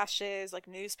 flashes,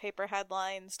 newspaper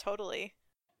headlines, totally.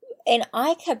 And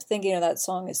I kept thinking of that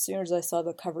song as soon as I saw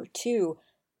the cover too,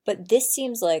 but this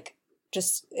seems like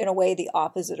just in a way the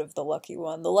opposite of the Lucky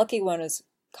One. The Lucky One is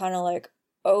kind of like,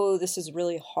 oh, this is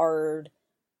really hard.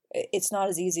 It's not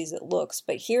as easy as it looks.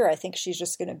 But here I think she's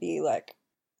just going to be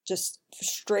just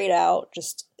straight out,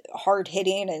 just hard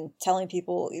hitting and telling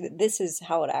people this is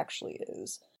how it actually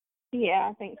is. Yeah,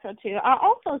 I think so too. I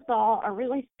also saw a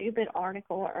really stupid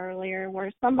article earlier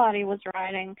where somebody was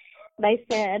writing, they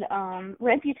said,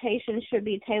 Reputation should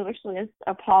be Taylor Swift's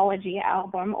apology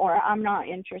album or I'm not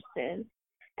interested.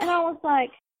 And I was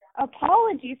like,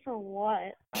 apology for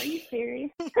what? Are you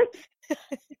serious?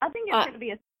 I think it's going to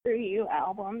be a Screw you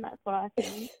album. That's what I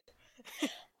think.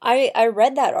 I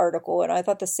read that article and I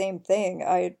thought the same thing.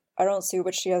 I don't see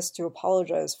what she has to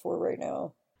apologize for right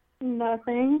now.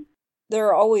 Nothing. There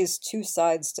are always two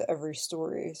sides to every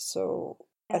story, so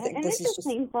I think And this it is just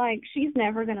seems like she's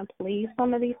never going to please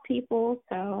some of these people,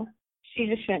 so she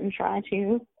just shouldn't try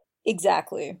to.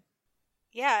 exactly.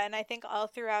 Yeah, and I think all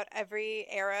throughout every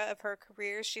era of her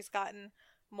career, she's gotten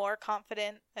more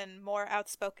confident and more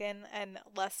outspoken and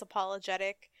less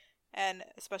apologetic. And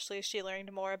especially as she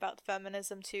learned more about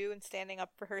feminism too and standing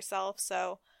up for herself.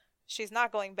 So she's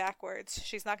not going backwards.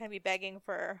 She's not going to be begging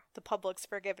for the public's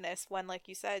forgiveness when, like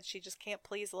you said, she just can't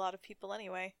please a lot of people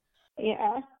anyway.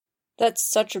 Yeah. That's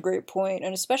such a great point,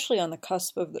 and especially on the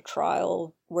cusp of the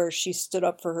trial where she stood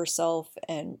up for herself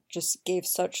and just gave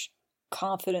such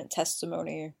confident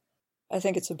testimony. I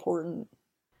think it's important.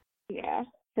 Yeah,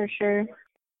 for sure.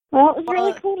 Well, it was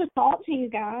really Well, cool to talk to you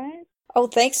guys. Oh,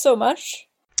 thanks so much.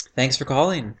 Thanks for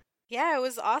calling. yeah, it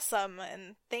was awesome.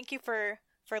 And thank you for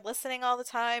listening all the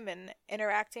time and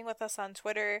interacting with us on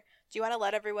Twitter. Do you want to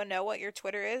let everyone know what your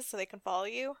Twitter is so they can follow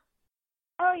you?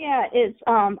 Oh yeah, it's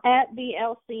at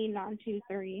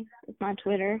BLC923. It's my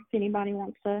Twitter if anybody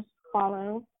wants to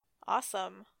follow.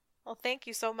 Awesome. Well, thank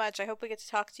you so much. I hope we get to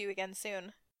talk to you again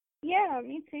soon. Yeah,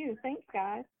 me too. Thanks,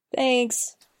 guys.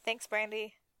 Thanks. Thanks,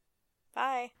 Brandy.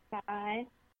 Bye. Bye.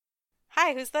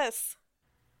 Hi, who's this?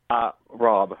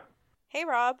 Rob, Hey,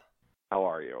 Rob. how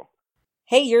are you?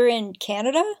 Hey, you're in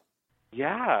Canada?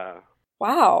 Yeah,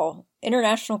 Wow.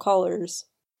 International callers.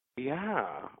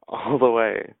 all the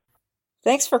way.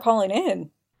 Thanks for calling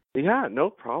in. Yeah, no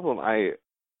problem. I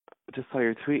just saw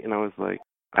your tweet and I was like,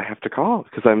 I have to call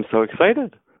because I'm so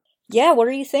excited. Yeah, what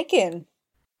are you thinking?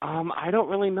 I don't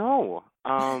really know.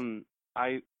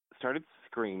 I started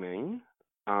screaming.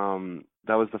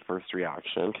 That was the first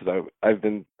reaction because I've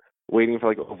been waiting for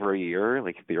like over a year,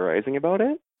 like theorizing about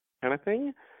it, kind of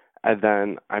thing. And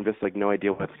then I'm just like, no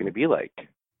idea what it's going to be like.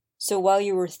 So while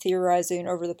you were theorizing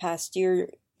over the past year,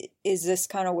 is this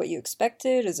kind of what you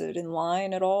expected? Is it in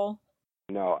line at all?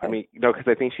 No, I mean, no, because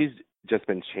I think she's just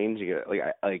been changing it,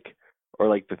 or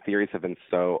like the theories have been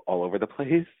so all over the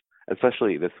place,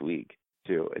 especially this week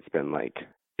too. It's been like,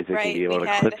 is it going Right, to be we about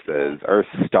had- eclipses or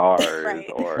stars Right.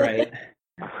 or Right.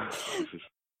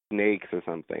 snakes or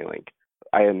something? Like,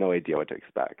 I had no idea what to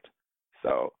expect.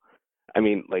 So, I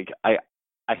mean, like, I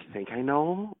think I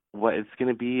know what it's going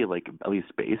to be, like, at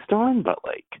least based on, but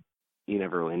like, you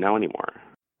never really know anymore.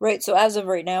 Right, so as of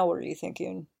right now, what are you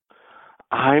thinking?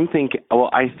 I'm thinking, well,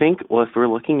 if we're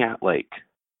looking at like,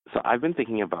 so I've been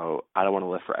thinking about I Don't Want to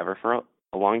Live Forever for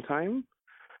a long time,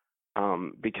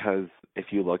 because if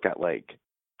you look at like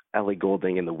Ellie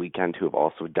Goulding and The Weeknd, who have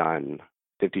also done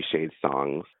 50 Shades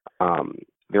songs,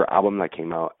 their album that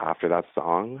came out after that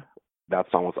song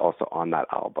was also on that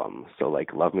album. So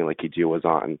like Love Me Like You Do was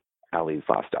on Ellie's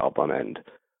last album, and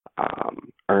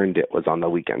Earned It was on The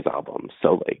Weeknd's album.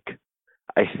 So like,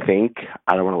 I think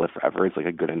I Don't Want to Live Forever is like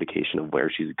a good indication of where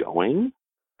she's going.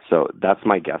 So that's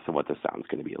my guess of what the sound's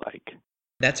going to be like.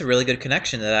 That's a really good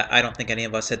connection that I don't think any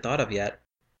of us had thought of yet.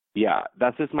 Yeah,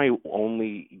 that's just my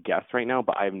only guess right now,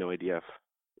 but I have no idea if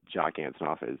Jack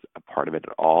Antonoff is a part of it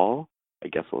at all. I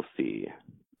guess we'll see.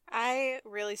 I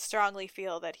really strongly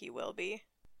feel that he will be.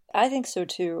 I think so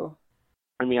too.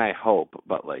 I mean, I hope,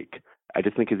 but like, I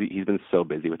just think 'cause he's been so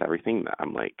busy with everything that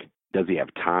I'm like, does he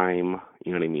have time?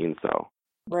 You know what I mean? So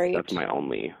Right. that's my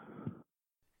only.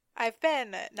 I've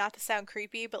been, not to sound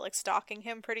creepy, but like stalking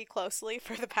him pretty closely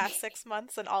for the past 6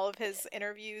 months and all of his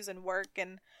interviews and work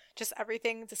and just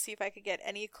everything to see if I could get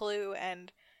any clue.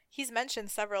 And he's mentioned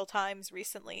several times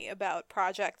recently about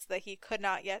projects that he could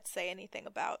not yet say anything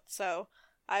about. So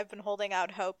I've been holding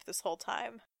out hope this whole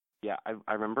time. Yeah,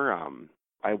 I remember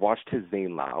I watched his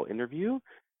Zane Lau interview,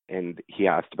 and he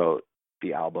asked about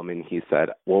the album, and he said,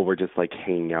 well, we're just like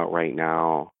hanging out right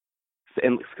now.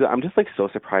 And I'm just like so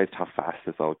surprised how fast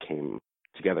this all came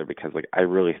together, because like I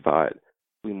really thought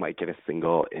we might get a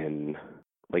single in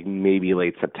like maybe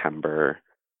late September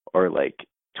or like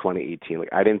 2018. Like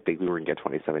I didn't think we were going to get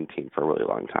 2017 for a really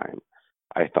long time.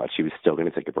 I thought she was still going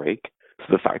to take a break. So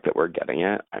the fact that we're getting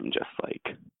it, I'm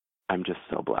just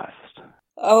so blessed.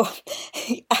 Oh,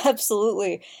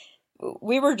 absolutely.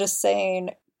 We were just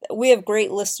saying we have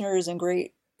great listeners and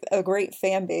a great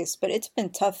fan base, but it's been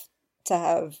tough to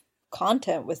have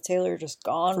content with Taylor just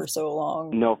gone for so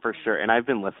long. No, for sure. And I've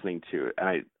been listening to it, and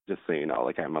I just so you know,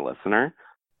 like I'm a listener.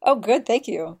 Oh, good. Thank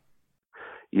you.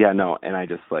 Yeah, no, and I'm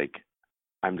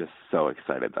just so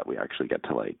excited that we actually get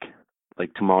to like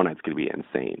tomorrow night's gonna be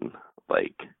insane.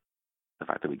 Like the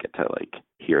fact that we get to like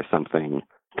hear something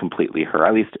completely her.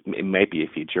 At least it might be a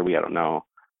feature. I don't know,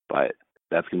 but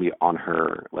that's gonna be on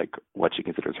her, like what she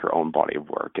considers her own body of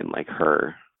work, and like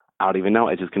her, I don't even know.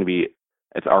 It's just gonna be,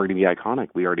 it's already gonna be iconic.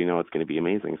 We already know it's gonna be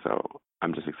amazing. So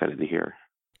I'm just excited to hear.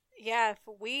 Yeah, if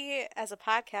we, as a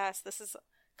podcast, this is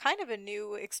kind of a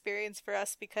new experience for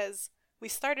us because we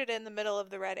started in the middle of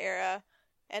the Red era,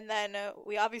 and then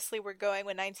we obviously were going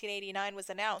when 1989 was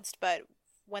announced, but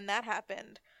when that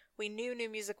happened, we knew new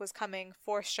music was coming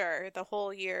for sure. The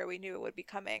whole year we knew it would be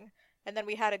coming. And then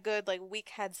we had a good like week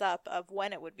heads up of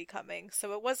when it would be coming.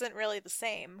 So it wasn't really the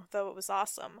same, though it was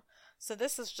awesome. So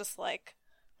this is just like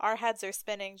our heads are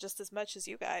spinning just as much as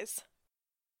you guys.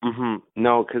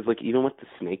 No, because like even with the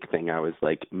snake thing, I was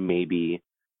like, maybe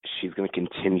she's gonna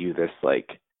continue this,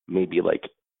 like maybe like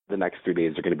the next 3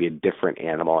 days are gonna be a different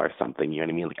animal or something. You know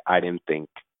what I mean? Like I didn't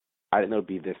know it'd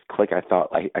be this quick. I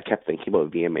thought, like, I kept thinking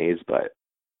about VMAs, but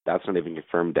that's not even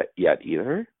confirmed yet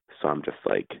either. So I'm just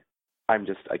like, I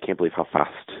can't believe how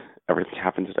fast everything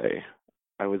happened today.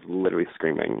 I was literally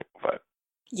screaming, but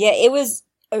Yeah, it was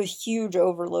a huge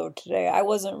overload today. I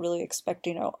wasn't really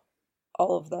expecting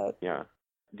all of that. yeah.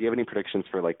 Do you have any predictions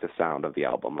for like the sound of the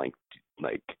album, like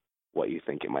what you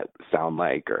think it might sound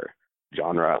like, or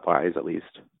genre-wise at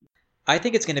least? I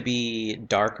think it's going to be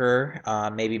darker,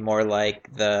 maybe more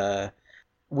like the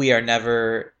We Are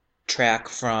Never track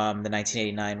from the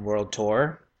 1989 World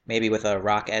Tour, maybe with a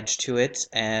rock edge to it.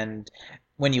 And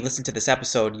when you listen to this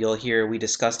episode, you'll hear we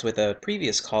discussed with a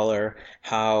previous caller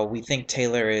how we think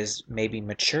Taylor is maybe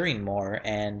maturing more,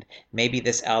 and maybe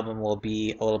this album will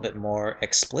be a little bit more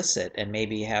explicit and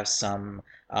maybe have some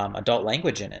adult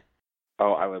language in it.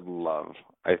 Oh,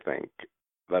 I think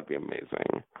that'd be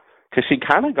amazing. Because she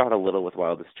kind of got a little with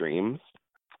Wildest Dreams,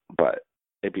 but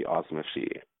it'd be awesome if she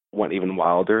went even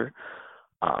wilder.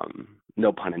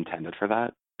 No pun intended for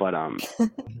that. But I'm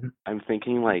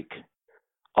thinking like,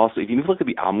 also if you look at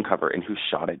the album cover and who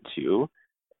shot it too,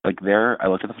 like I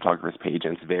looked at the photographer's page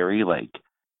and it's very like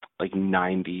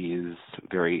 90s,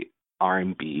 very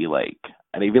R&B, like,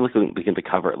 and even looking at the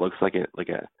cover, it looks like a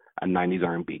 90s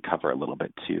R&B cover a little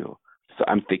bit too. So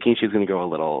I'm thinking she's gonna go a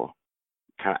little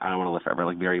kind of, I don't want to live forever,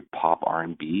 like very pop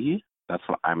R&B. That's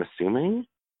what I'm assuming.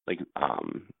 Like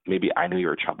maybe I Knew You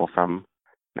Were Trouble from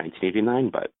 1989,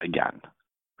 but again,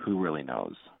 who really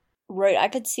knows? Right, I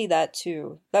could see that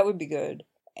too. That would be good.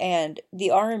 And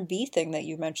the R&B thing that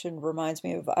you mentioned reminds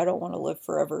me of I Don't Want to Live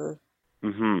Forever.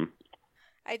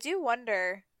 I do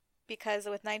wonder, because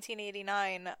with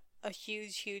 1989, a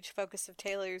huge focus of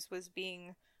Taylor's was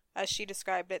being, as she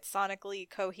described it, sonically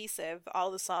cohesive.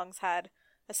 All the songs had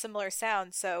a similar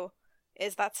sound, so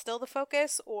is that still the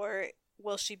focus, or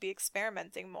will she be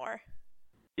experimenting more?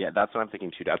 Yeah, that's what I'm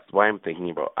thinking too. That's why I'm thinking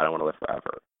about I Don't Want to Live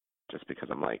Forever. Just because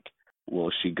I'm like,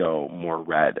 will she go more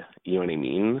red, you know what I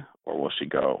mean? Or will she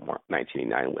go more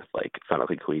 1989 with like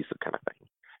sonically cohesive kind of thing?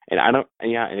 And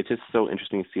and it's just so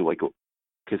interesting to see, like,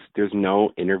 because there's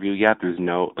no interview yet. There's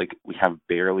no, like, we have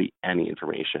barely any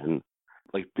information.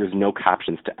 Like, there's no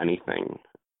captions to anything.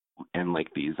 And like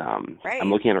these, Right. I'm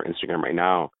looking at her Instagram right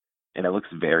now, and it looks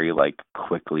very like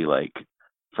quickly, like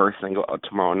first single out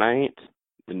tomorrow night,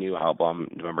 the new album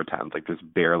November 10th. Like, there's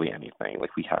barely anything.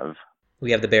 Like, we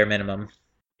have the bare minimum.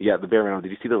 Yeah, the bare minimum.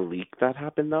 Did you see the leak that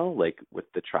happened though? Like with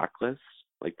the track list,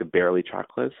 like the barely track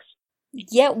list.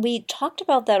 Yeah, we talked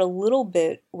about that a little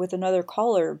bit with another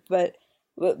caller, but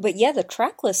yeah, the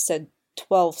track list said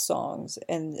 12 songs,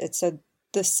 and it said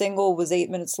the single was 8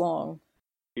 minutes long.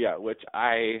 Yeah, which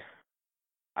I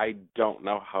don't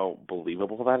know how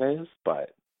believable that is,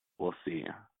 but we'll see.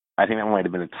 I think that might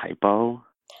have been a typo.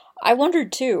 I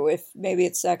wondered too if maybe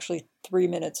it's actually 3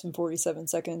 minutes and 47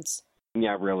 seconds.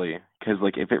 Yeah, really. Because,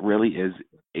 like, if it really is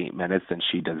 8 minutes, then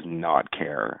she does not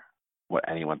care what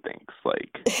anyone thinks.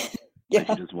 Like, Yeah.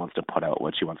 she just wants to put out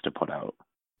what she wants to put out.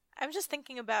 I'm just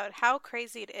thinking about how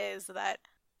crazy it is that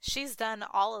she's done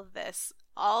all of this,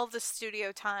 all of the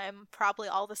studio time, probably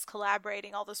all this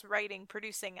collaborating, all this writing,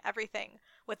 producing, everything,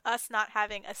 with us not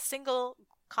having a single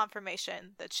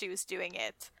confirmation that she was doing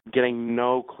it. Getting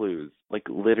no clues. Like,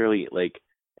 literally, like,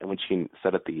 and when she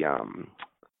said at the,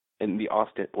 in the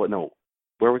Austin,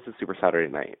 where was the Super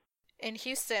Saturday Night? In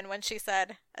Houston, when she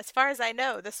said, "As far as I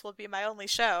know, this will be my only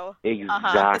show."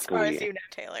 Exactly. As far as you know,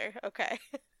 Taylor. Okay.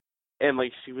 And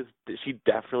like she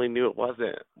definitely knew it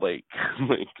wasn't like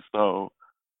so,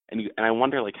 and I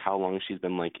wonder like how long she's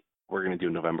been like, we're gonna do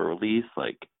a November release,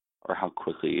 like, or how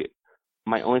quickly.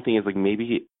 My only thing is like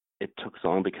maybe it took so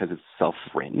long because it's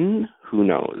self-written. Who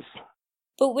knows?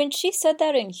 But when she said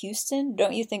that in Houston,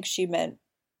 don't you think she meant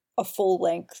a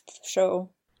full-length show?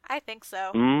 I think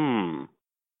so.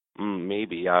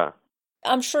 Maybe, yeah.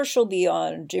 I'm sure she'll be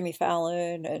on Jimmy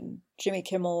Fallon and Jimmy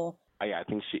Kimmel. I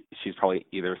think she's probably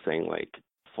either saying like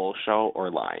full show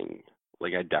or lying.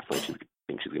 Like I definitely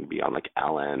think she's gonna be on like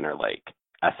Ellen or like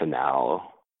SNL.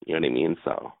 You know what I mean?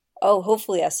 So Oh,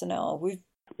 hopefully SNL. We've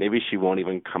maybe she won't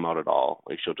even come out at all.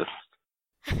 Like she'll just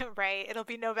Right. It'll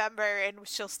be November and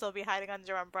she'll still be hiding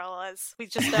under umbrellas. We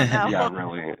just don't know. yeah,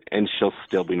 really, and she'll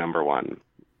still be number one.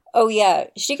 Oh yeah,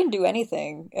 she can do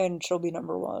anything and she'll be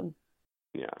number one.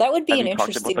 Yeah. That would be Have an you talked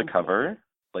interesting. about the cover?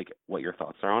 Like what your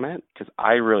thoughts are on it? Because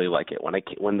I really like it.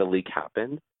 When the leak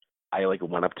happened, I like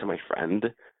went up to my friend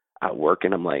at work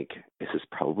and I'm like, this is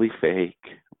probably fake,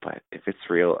 but if it's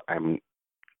real, I'm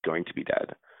going to be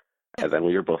dead. And then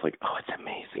we were both like, oh, it's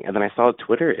amazing. And then I saw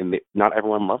Twitter and not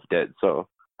everyone loved it, so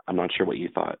I'm not sure what you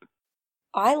thought.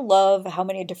 I love how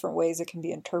many different ways it can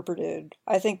be interpreted.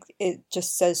 I think it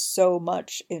just says so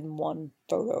much in one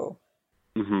photo.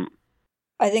 Hmm.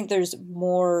 I think there's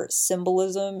more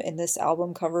symbolism in this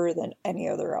album cover than any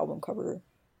other album cover.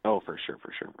 Oh, for sure,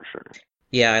 for sure, for sure.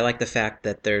 Yeah, I like the fact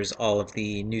that there's all of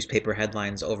the newspaper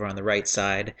headlines over on the right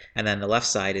side, and then the left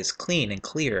side is clean and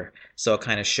clear. So it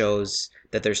kind of shows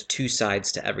that there's two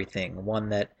sides to everything, one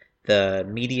that the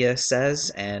media says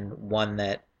and one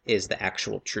that is the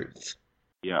actual truth.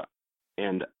 Yeah.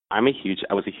 And I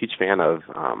was a huge fan of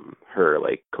her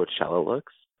like Coachella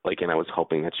looks. Like, and I was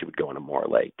hoping that she would go in a more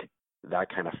like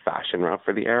that kind of fashion route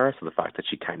for the era. So the fact that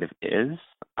she kind of is,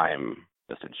 I'm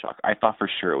just in shock. I thought for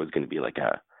sure it was going to be like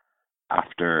a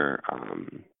after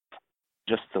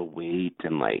just the weight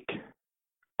and like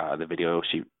the video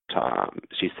she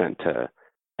sent to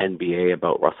NBA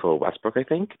about Russell Westbrook, I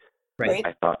think. Right.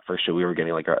 I thought for sure we were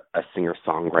getting like a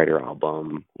singer-songwriter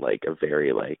album, like a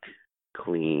very like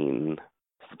clean.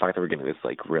 The fact that we're getting this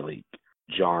like really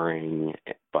jarring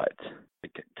but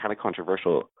like, kind of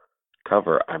controversial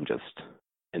cover, I'm just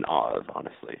in awe of,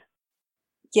 honestly.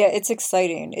 Yeah, it's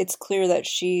exciting. It's clear that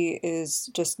she is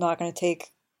just not going to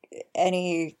take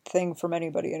anything from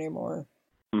anybody anymore.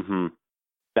 Hmm.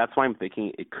 That's why I'm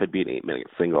thinking it could be an 8-minute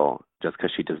single, just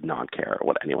because she does not care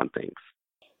what anyone thinks.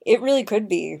 It really could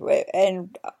be,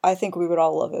 and I think we would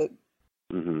all love it.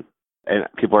 Hmm. And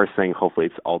people are saying hopefully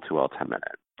it's all too well 10-minute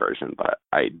version, but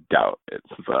I doubt it's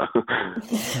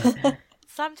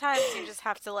Sometimes you just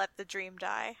have to let the dream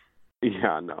die.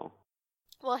 yeah, no.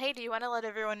 Well, hey, do you want to let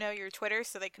everyone know your Twitter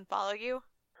so they can follow you?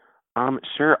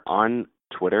 Sure. On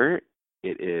Twitter,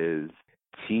 it is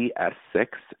TS6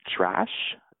 Trash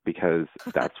because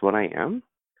that's what I am,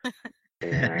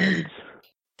 and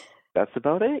that's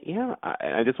about it. Yeah,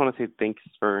 I just want to say thanks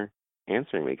for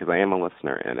answering me because I am a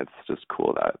listener, and it's just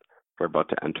cool that we're about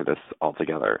to enter this all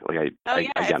together. Like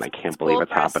I can't believe cool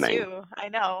it's for us, happening. too. I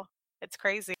know. It's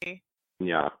crazy.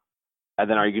 Yeah. And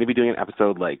then are you going to be doing an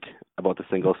episode like about the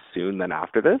single soon then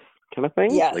after this kind of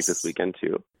thing? Yes. Like this weekend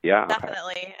too? Yeah. Okay.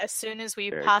 Definitely. As soon as we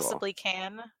Very possibly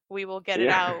can, we will get it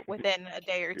Yeah. out within a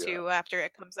day or two after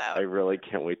it comes out. I really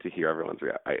can't wait to hear everyone's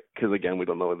reaction. Because again, we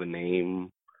don't know the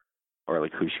name or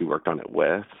like who she worked on it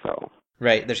with. So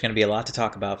Right, there's going to be a lot to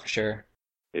talk about for sure.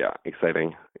 yeah,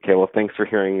 exciting. Okay, well, thanks for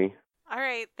hearing me. All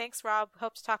right. Thanks, Rob.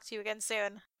 Hope to talk to you again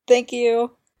soon. Thank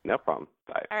you. No problem.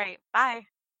 Bye. All right. Bye.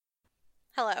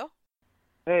 Hello.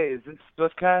 Hey, is this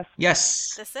Swiftcast?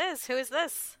 Yes. This is. Who is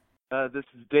this? This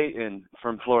is Dayton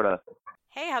from Florida.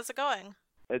 Hey, how's it going?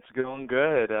 It's going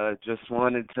good. Just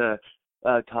wanted to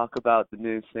talk about the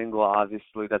new single,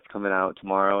 obviously, that's coming out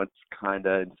tomorrow. It's kind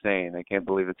of insane. I can't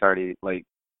believe it's already, like,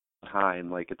 time.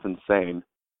 Like, it's insane.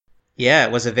 Yeah,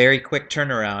 it was a very quick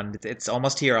turnaround. It's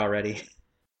almost here already.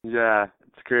 Yeah,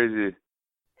 it's crazy.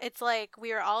 It's like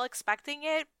we were all expecting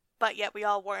it, but yet we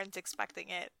all weren't expecting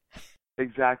it.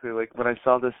 Exactly. Like, when I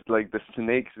saw this, like, the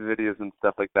Snakes videos and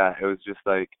stuff like that, it was just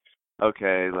like,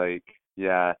 okay, like,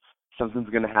 yeah, something's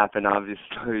going to happen,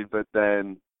 obviously, but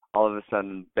then all of a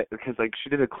sudden, because, like, she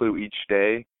did a clue each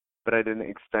day, but I didn't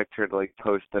expect her to, like,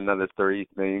 post another 3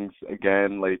 things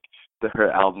again, like,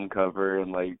 her album cover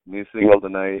and, like, new single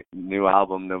tonight, new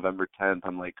album November 10th.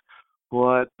 I'm like,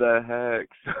 what the heck?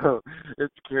 So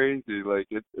it's crazy. Like,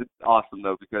 it's awesome,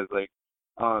 though, because, like,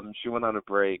 she went on a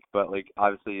break, but, like,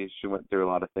 obviously she went through a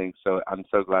lot of things, so I'm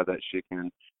so glad that she can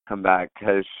come back,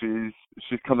 because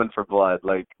she's coming for blood,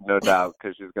 like, no doubt,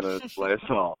 because she's going to slay us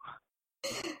all.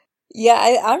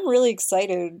 Yeah, I'm really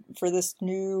excited for this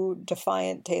new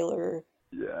Defiant Taylor.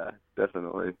 Yeah,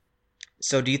 definitely.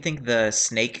 So do you think the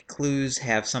snake clues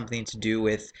have something to do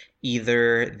with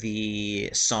either the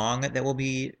song that will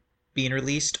be being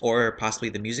released or possibly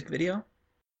the music video?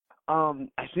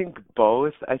 I think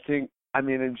both. I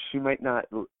mean, and she might not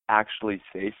actually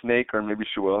say snake, or maybe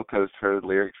she will, because her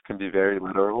lyrics can be very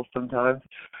literal sometimes,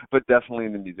 but definitely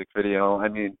in the music video. I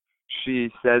mean, she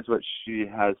says what she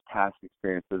has past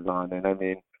experiences on, and I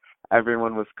mean,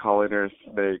 everyone was calling her a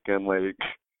snake, and like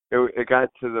it got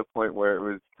to the point where it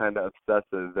was kind of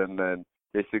obsessive, and then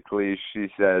basically she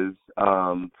says,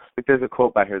 like there's a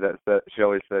quote by her that she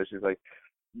always says, she's like,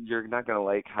 "You're not gonna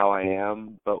like how I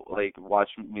am, but like watch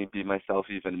me be myself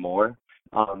even more."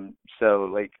 So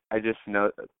like I just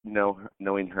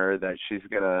knowing her that she's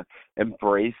gonna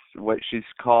embrace what she's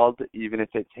called, even if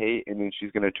it's hate, and then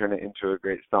she's gonna turn it into a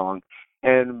great song,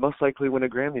 and most likely win a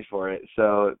Grammy for it.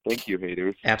 So thank you,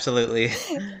 haters. Absolutely.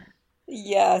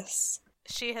 Yes.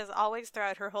 She has always,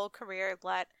 throughout her whole career,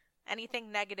 let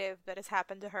anything negative that has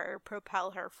happened to her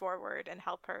propel her forward and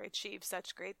help her achieve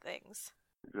such great things.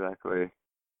 Exactly.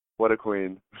 What a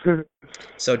queen.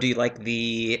 So do you like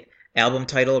the album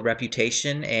title,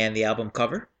 Reputation, and the album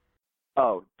cover?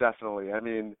 Oh, definitely. I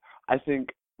mean, I think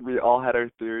we all had our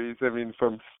theories. I mean,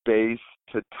 from space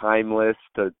to timeless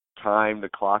to time to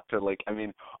clock to like, I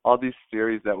mean, all these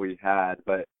theories that we had,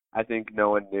 but I think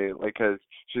no one knew, like, because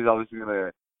she's obviously going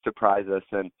to surprise us.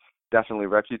 And definitely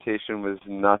Reputation was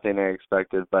nothing I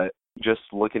expected, but just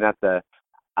looking at the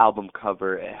album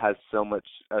cover, it has so much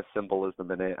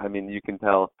symbolism in it. I mean, you can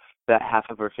tell that half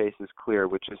of her face is clear,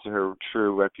 which is her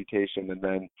true reputation, and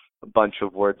then a bunch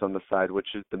of words on the side, which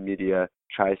is the media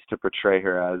tries to portray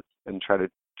her as and try to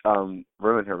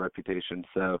ruin her reputation.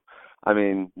 So, I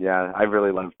mean, yeah, I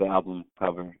really love the album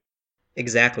cover.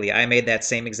 Exactly. I made that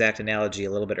same exact analogy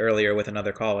a little bit earlier with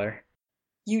another caller.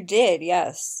 You did,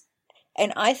 yes.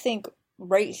 And I think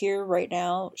right here, right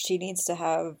now, she needs to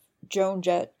have Joan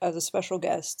Jett as a special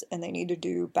guest, and they need to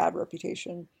do Bad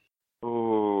Reputation.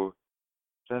 Ooh,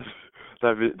 that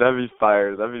that'd be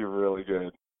fire. That'd be really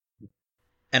good.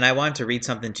 And I wanted to read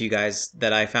something to you guys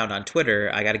that I found on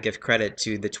Twitter. I got to give credit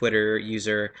to the Twitter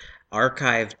user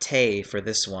Archive Tay for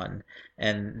this one.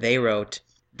 And they wrote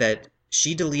that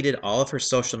she deleted all of her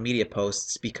social media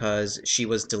posts because she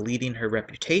was deleting her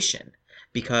reputation,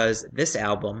 because this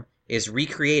album is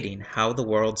recreating how the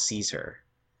world sees her.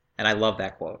 And I love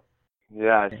that quote.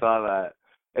 Yeah, I saw that.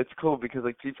 It's cool because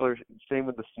like people are same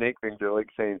with the snake thing. They're like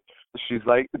saying she's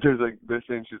like they're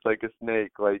saying she's like a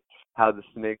snake, like how the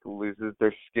snake loses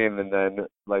their skin and then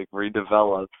like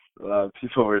redevelops.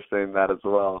 People were saying that as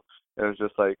well. It was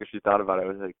just like if you thought about it,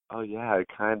 it was like, oh yeah, it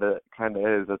kinda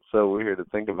is. That's so weird to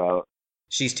think about.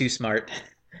 She's too smart.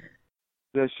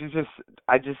 Yeah,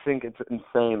 I just think it's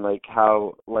insane, like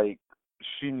how like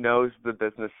she knows the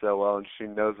business so well, and she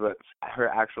knows what her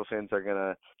actual fans are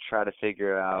gonna try to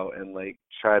figure out and like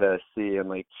try to see, and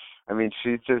like, I mean,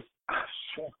 she's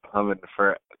coming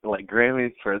for like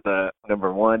Grammys for the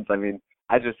number ones. I mean,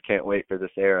 I just can't wait for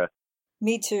this era.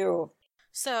 Me too.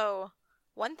 So,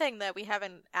 one thing that we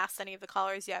haven't asked any of the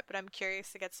callers yet, but I'm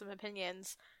curious to get some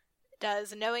opinions.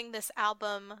 Does knowing this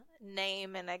album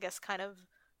name and I guess kind of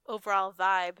overall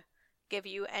vibe give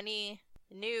you any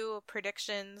new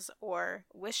predictions or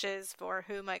wishes for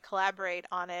who might collaborate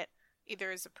on it, either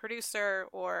as a producer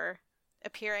or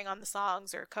appearing on the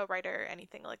songs or co-writer,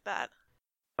 anything like that?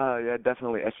 Yeah,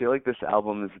 definitely. I feel like this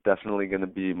album is definitely going to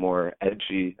be more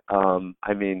edgy.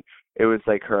 I mean, it was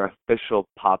like her official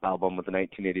pop album with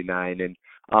 1989, and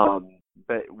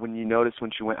but when you notice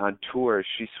when she went on tour,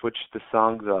 she switched the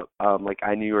songs up. Like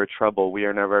I Knew You Were Trouble, We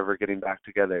Are Never Ever Getting Back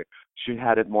Together. She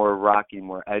had it more rocky,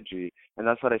 more edgy, and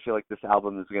that's what I feel like this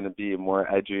album is going to be, more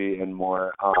edgy and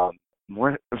more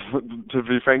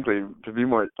to be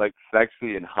more like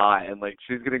sexy and hot, and like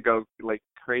she's gonna go like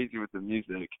crazy with the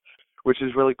music, which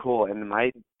is really cool. And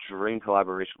my dream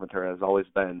collaboration with her has always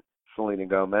been Selena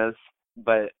Gomez,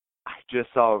 but I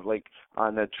just saw like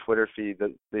on the Twitter feed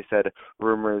that they said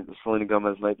rumor Selena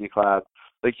Gomez might be collab.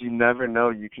 Like you never know,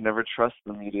 you can never trust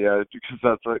the media because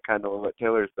that's what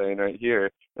Taylor's saying right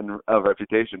here in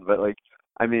Reputation. But like,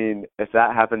 I mean, if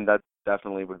that happened, that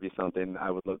definitely would be something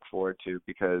I would look forward to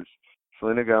because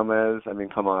Selena Gomez, I mean,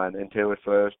 come on, and Taylor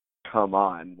Swift, come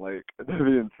on, like that'd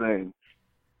be insane.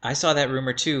 I saw that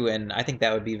rumor too, and I think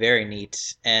that would be very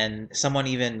neat. And someone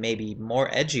even maybe more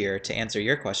edgier to answer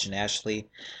your question, Ashley.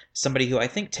 Somebody who I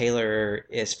think Taylor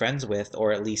is friends with,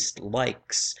 or at least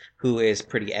likes, who is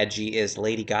pretty edgy, is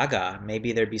Lady Gaga.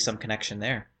 Maybe there'd be some connection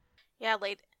there. Yeah,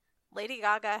 Lady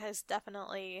Gaga has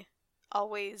definitely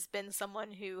always been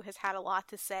someone who has had a lot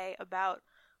to say about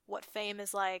what fame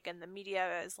is like and the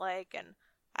media is like, and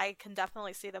I can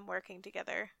definitely see them working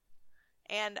together.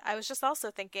 And I was just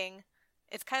also thinking,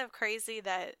 it's kind of crazy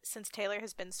that since Taylor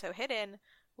has been so hidden,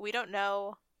 we don't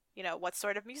know, what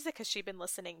sort of music has she been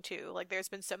listening to? Like, there's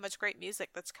been so much great music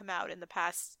that's come out in the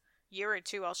past year or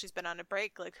two while she's been on a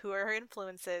break. Like, who are her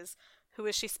influences? Who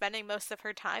is she spending most of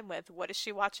her time with? What is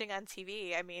she watching on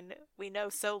TV? I mean, we know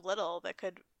so little that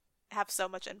could have so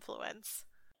much influence.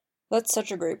 That's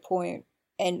such a great point.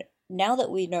 And now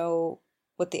that we know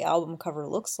what the album cover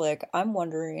looks like, I'm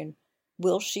wondering,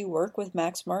 will she work with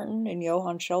Max Martin and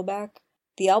Johann Shellback?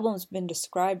 The album's been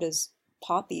described as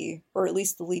poppy, or at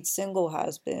least the lead single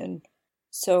has been.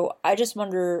 So I just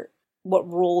wonder what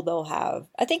role they'll have.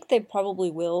 I think they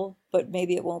probably will, but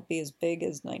maybe it won't be as big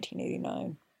as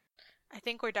 1989. I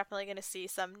think we're definitely going to see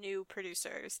some new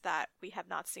producers that we have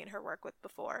not seen her work with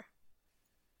before.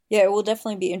 Yeah, it will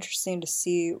definitely be interesting to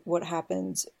see what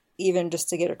happens, even just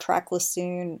to get a track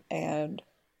listing and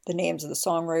the names of the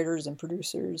songwriters and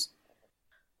producers.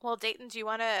 Well, Dayton, do you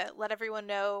want to let everyone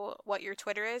know what your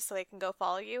Twitter is so they can go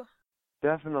follow you?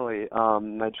 Definitely.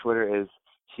 My Twitter is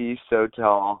he so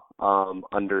tall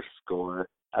 _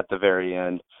 at the very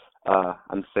end.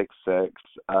 I'm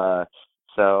 6'6",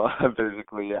 so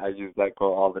basically I use that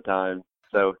quote all the time.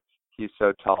 So he's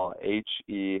so tall,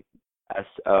 HESOTALL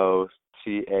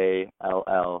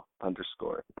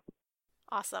 _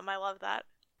 Awesome, I love that.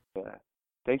 Yeah.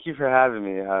 Thank you for having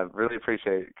me. I really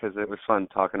appreciate it because it was fun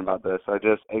talking about this.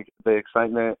 The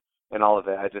excitement and all of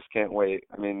it, I just can't wait.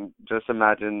 I mean, just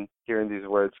imagine hearing these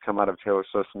words come out of Taylor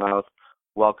Swift's mouth.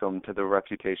 Welcome to the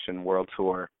Reputation World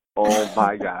Tour. Oh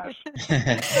my gosh.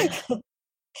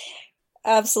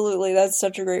 Absolutely. That's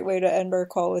such a great way to end our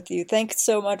call with you. Thanks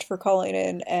so much for calling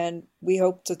in, and we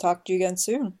hope to talk to you again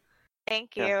soon.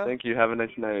 Thank you. Yeah, thank you. Have a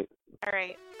nice night. All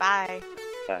right, bye.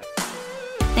 Bye.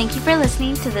 Thank you for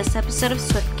listening to this episode of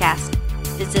Swiftcast.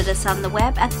 Visit us on the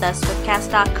web at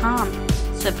theswiftcast.com.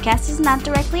 Swiftcast is not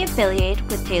directly affiliated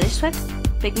with Taylor Swift,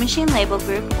 Big Machine Label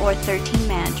Group, or 13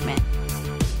 Management.